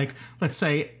we did, like, let's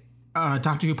say,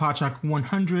 Doctor Who Podshock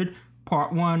 100,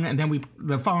 part 1, and then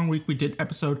the following week we did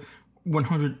episode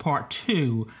 100 part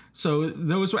 2. So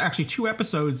those were actually 2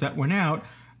 episodes that went out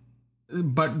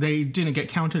but they didn't get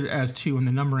counted as 2 in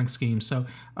the numbering scheme. So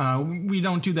we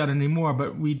don't do that anymore,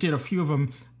 but we did a few of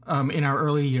them in our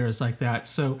early years like that.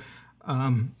 So,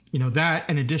 that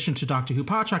in addition to Doctor Who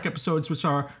Podshock episodes, which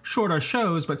are shorter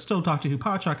shows, but still Doctor Who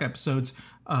Podshock episodes,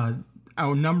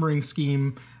 our numbering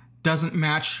scheme doesn't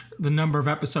match the number of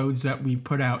episodes that we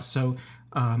put out. So,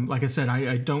 like I said,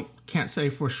 I can't say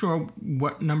for sure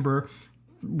what number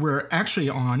we're actually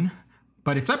on,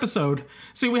 but it's episode.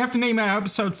 See, we have to name our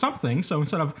episode something. So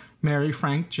instead of Mary,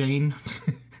 Frank, Jane,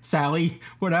 Sally,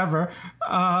 whatever,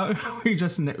 we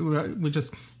just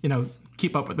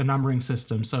keep up with the numbering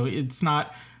system. So it's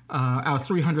not our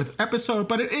 300th episode,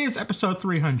 but it is episode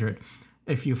 300,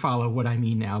 if you follow what I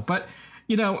mean now. But,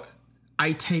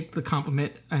 I take the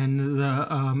compliment and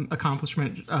the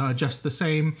accomplishment just the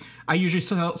same. I usually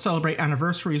celebrate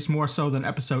anniversaries more so than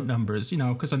episode numbers,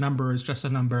 because a number is just a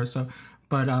number. So,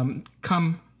 but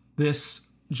come this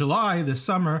July, this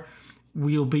summer,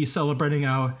 we'll be celebrating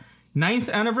our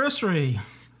 9th anniversary.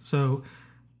 So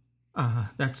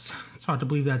it's hard to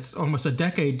believe that's almost a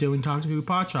decade doing Doctor Who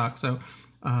Podshock. So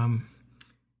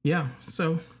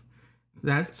so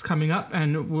that's coming up,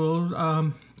 and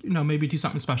we'll maybe do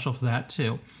something special for that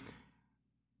too.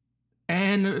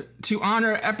 And to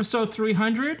honor episode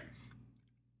 300,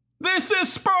 this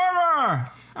is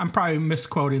Sparta! I'm probably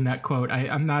misquoting that quote.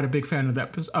 I'm not a big fan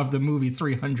of the movie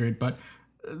 300, but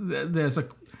there's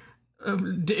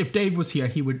if Dave was here,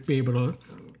 he would be able to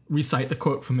recite the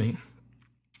quote for me.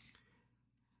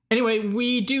 Anyway,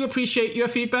 we do appreciate your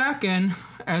feedback, and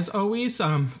as always,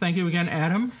 thank you again,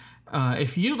 Adam.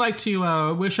 If you'd like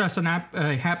to wish us a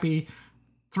happy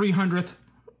 300th,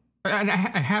 a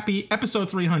happy episode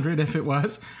 300, if it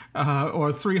was,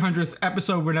 or 300th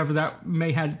episode, whenever that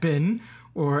may have been,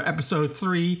 or episode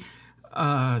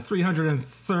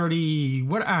 330,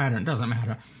 it doesn't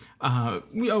matter.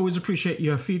 We always appreciate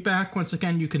your feedback. Once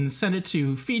again, you can send it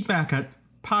to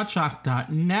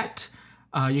feedback@podshock.net.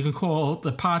 You can call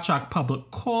the Podshock public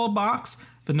call box.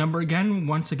 The number again,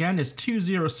 once again, is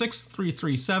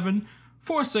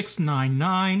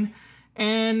 206-337-4699.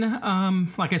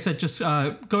 And like I said, just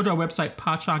go to our website,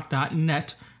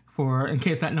 podshock.net, in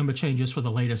case that number changes for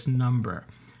the latest number.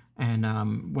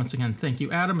 And once again, thank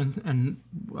you, Adam, and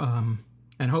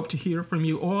hope to hear from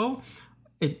you all.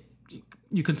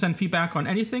 You can send feedback on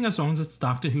anything as long as it's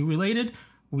Doctor Who related.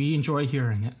 We enjoy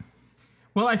hearing it.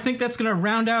 Well, I think that's going to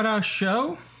round out our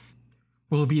show.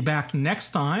 We'll be back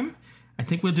next time. I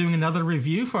think we're doing another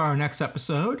review for our next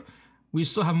episode. We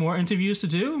still have more interviews to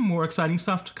do, more exciting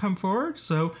stuff to come forward.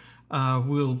 So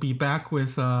we'll be back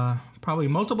with probably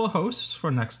multiple hosts for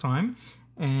next time.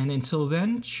 And until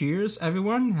then, cheers,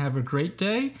 everyone. Have a great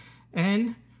day.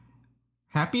 And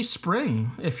happy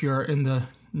spring if you're in the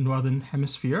Northern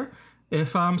Hemisphere.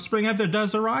 If spring ever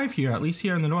does arrive here, at least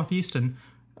here in the northeastern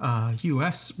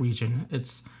U.S. region,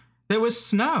 there was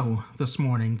snow this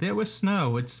morning. There was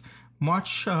snow. It's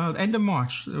March, end of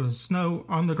March. There was snow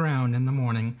on the ground in the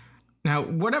morning. Now,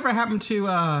 whatever happened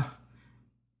to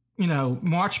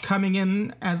March coming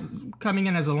in as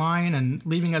a lion and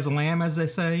leaving as a lamb, as they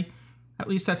say? At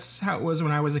least that's how it was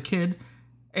when I was a kid.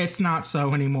 It's not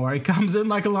so anymore. It comes in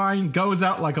like a lion, goes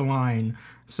out like a lion.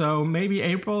 So maybe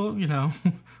April,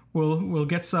 we'll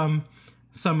get some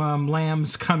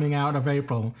lambs coming out of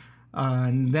April.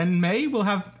 And then May, we'll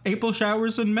have April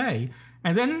showers in May.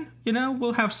 And then,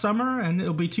 we'll have summer and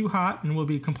it'll be too hot and we'll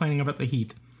be complaining about the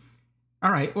heat.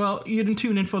 All right, well, you didn't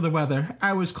tune in for the weather.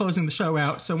 I was closing the show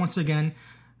out. So once again,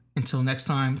 until next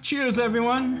time, cheers,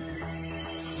 everyone.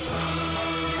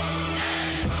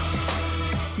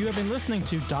 You have been listening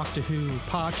to Doctor Who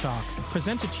Podshock,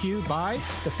 presented to you by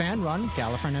the fan-run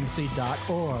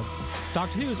GallifreyanEmbassy.org.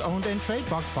 Doctor Who is owned and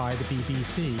trademarked by the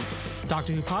BBC.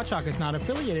 Doctor Who Podshock is not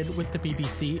affiliated with the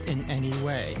BBC in any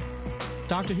way.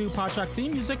 Doctor Who Podshock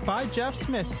theme music by Jeff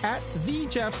Smith at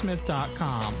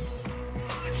thejeffsmith.com.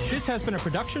 This has been a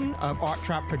production of Art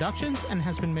Trap Productions and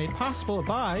has been made possible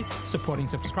by supporting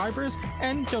subscribers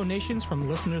and donations from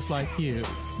listeners like you.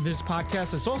 This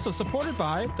podcast is also supported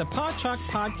by the Podshock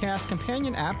Podcast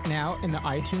Companion app, now in the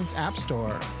iTunes App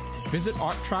Store. Visit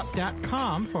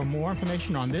arttrap.com for more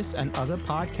information on this and other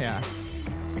podcasts.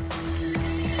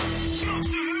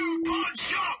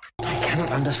 I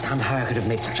cannot understand how I could have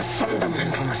made such a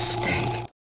fundamental mistake.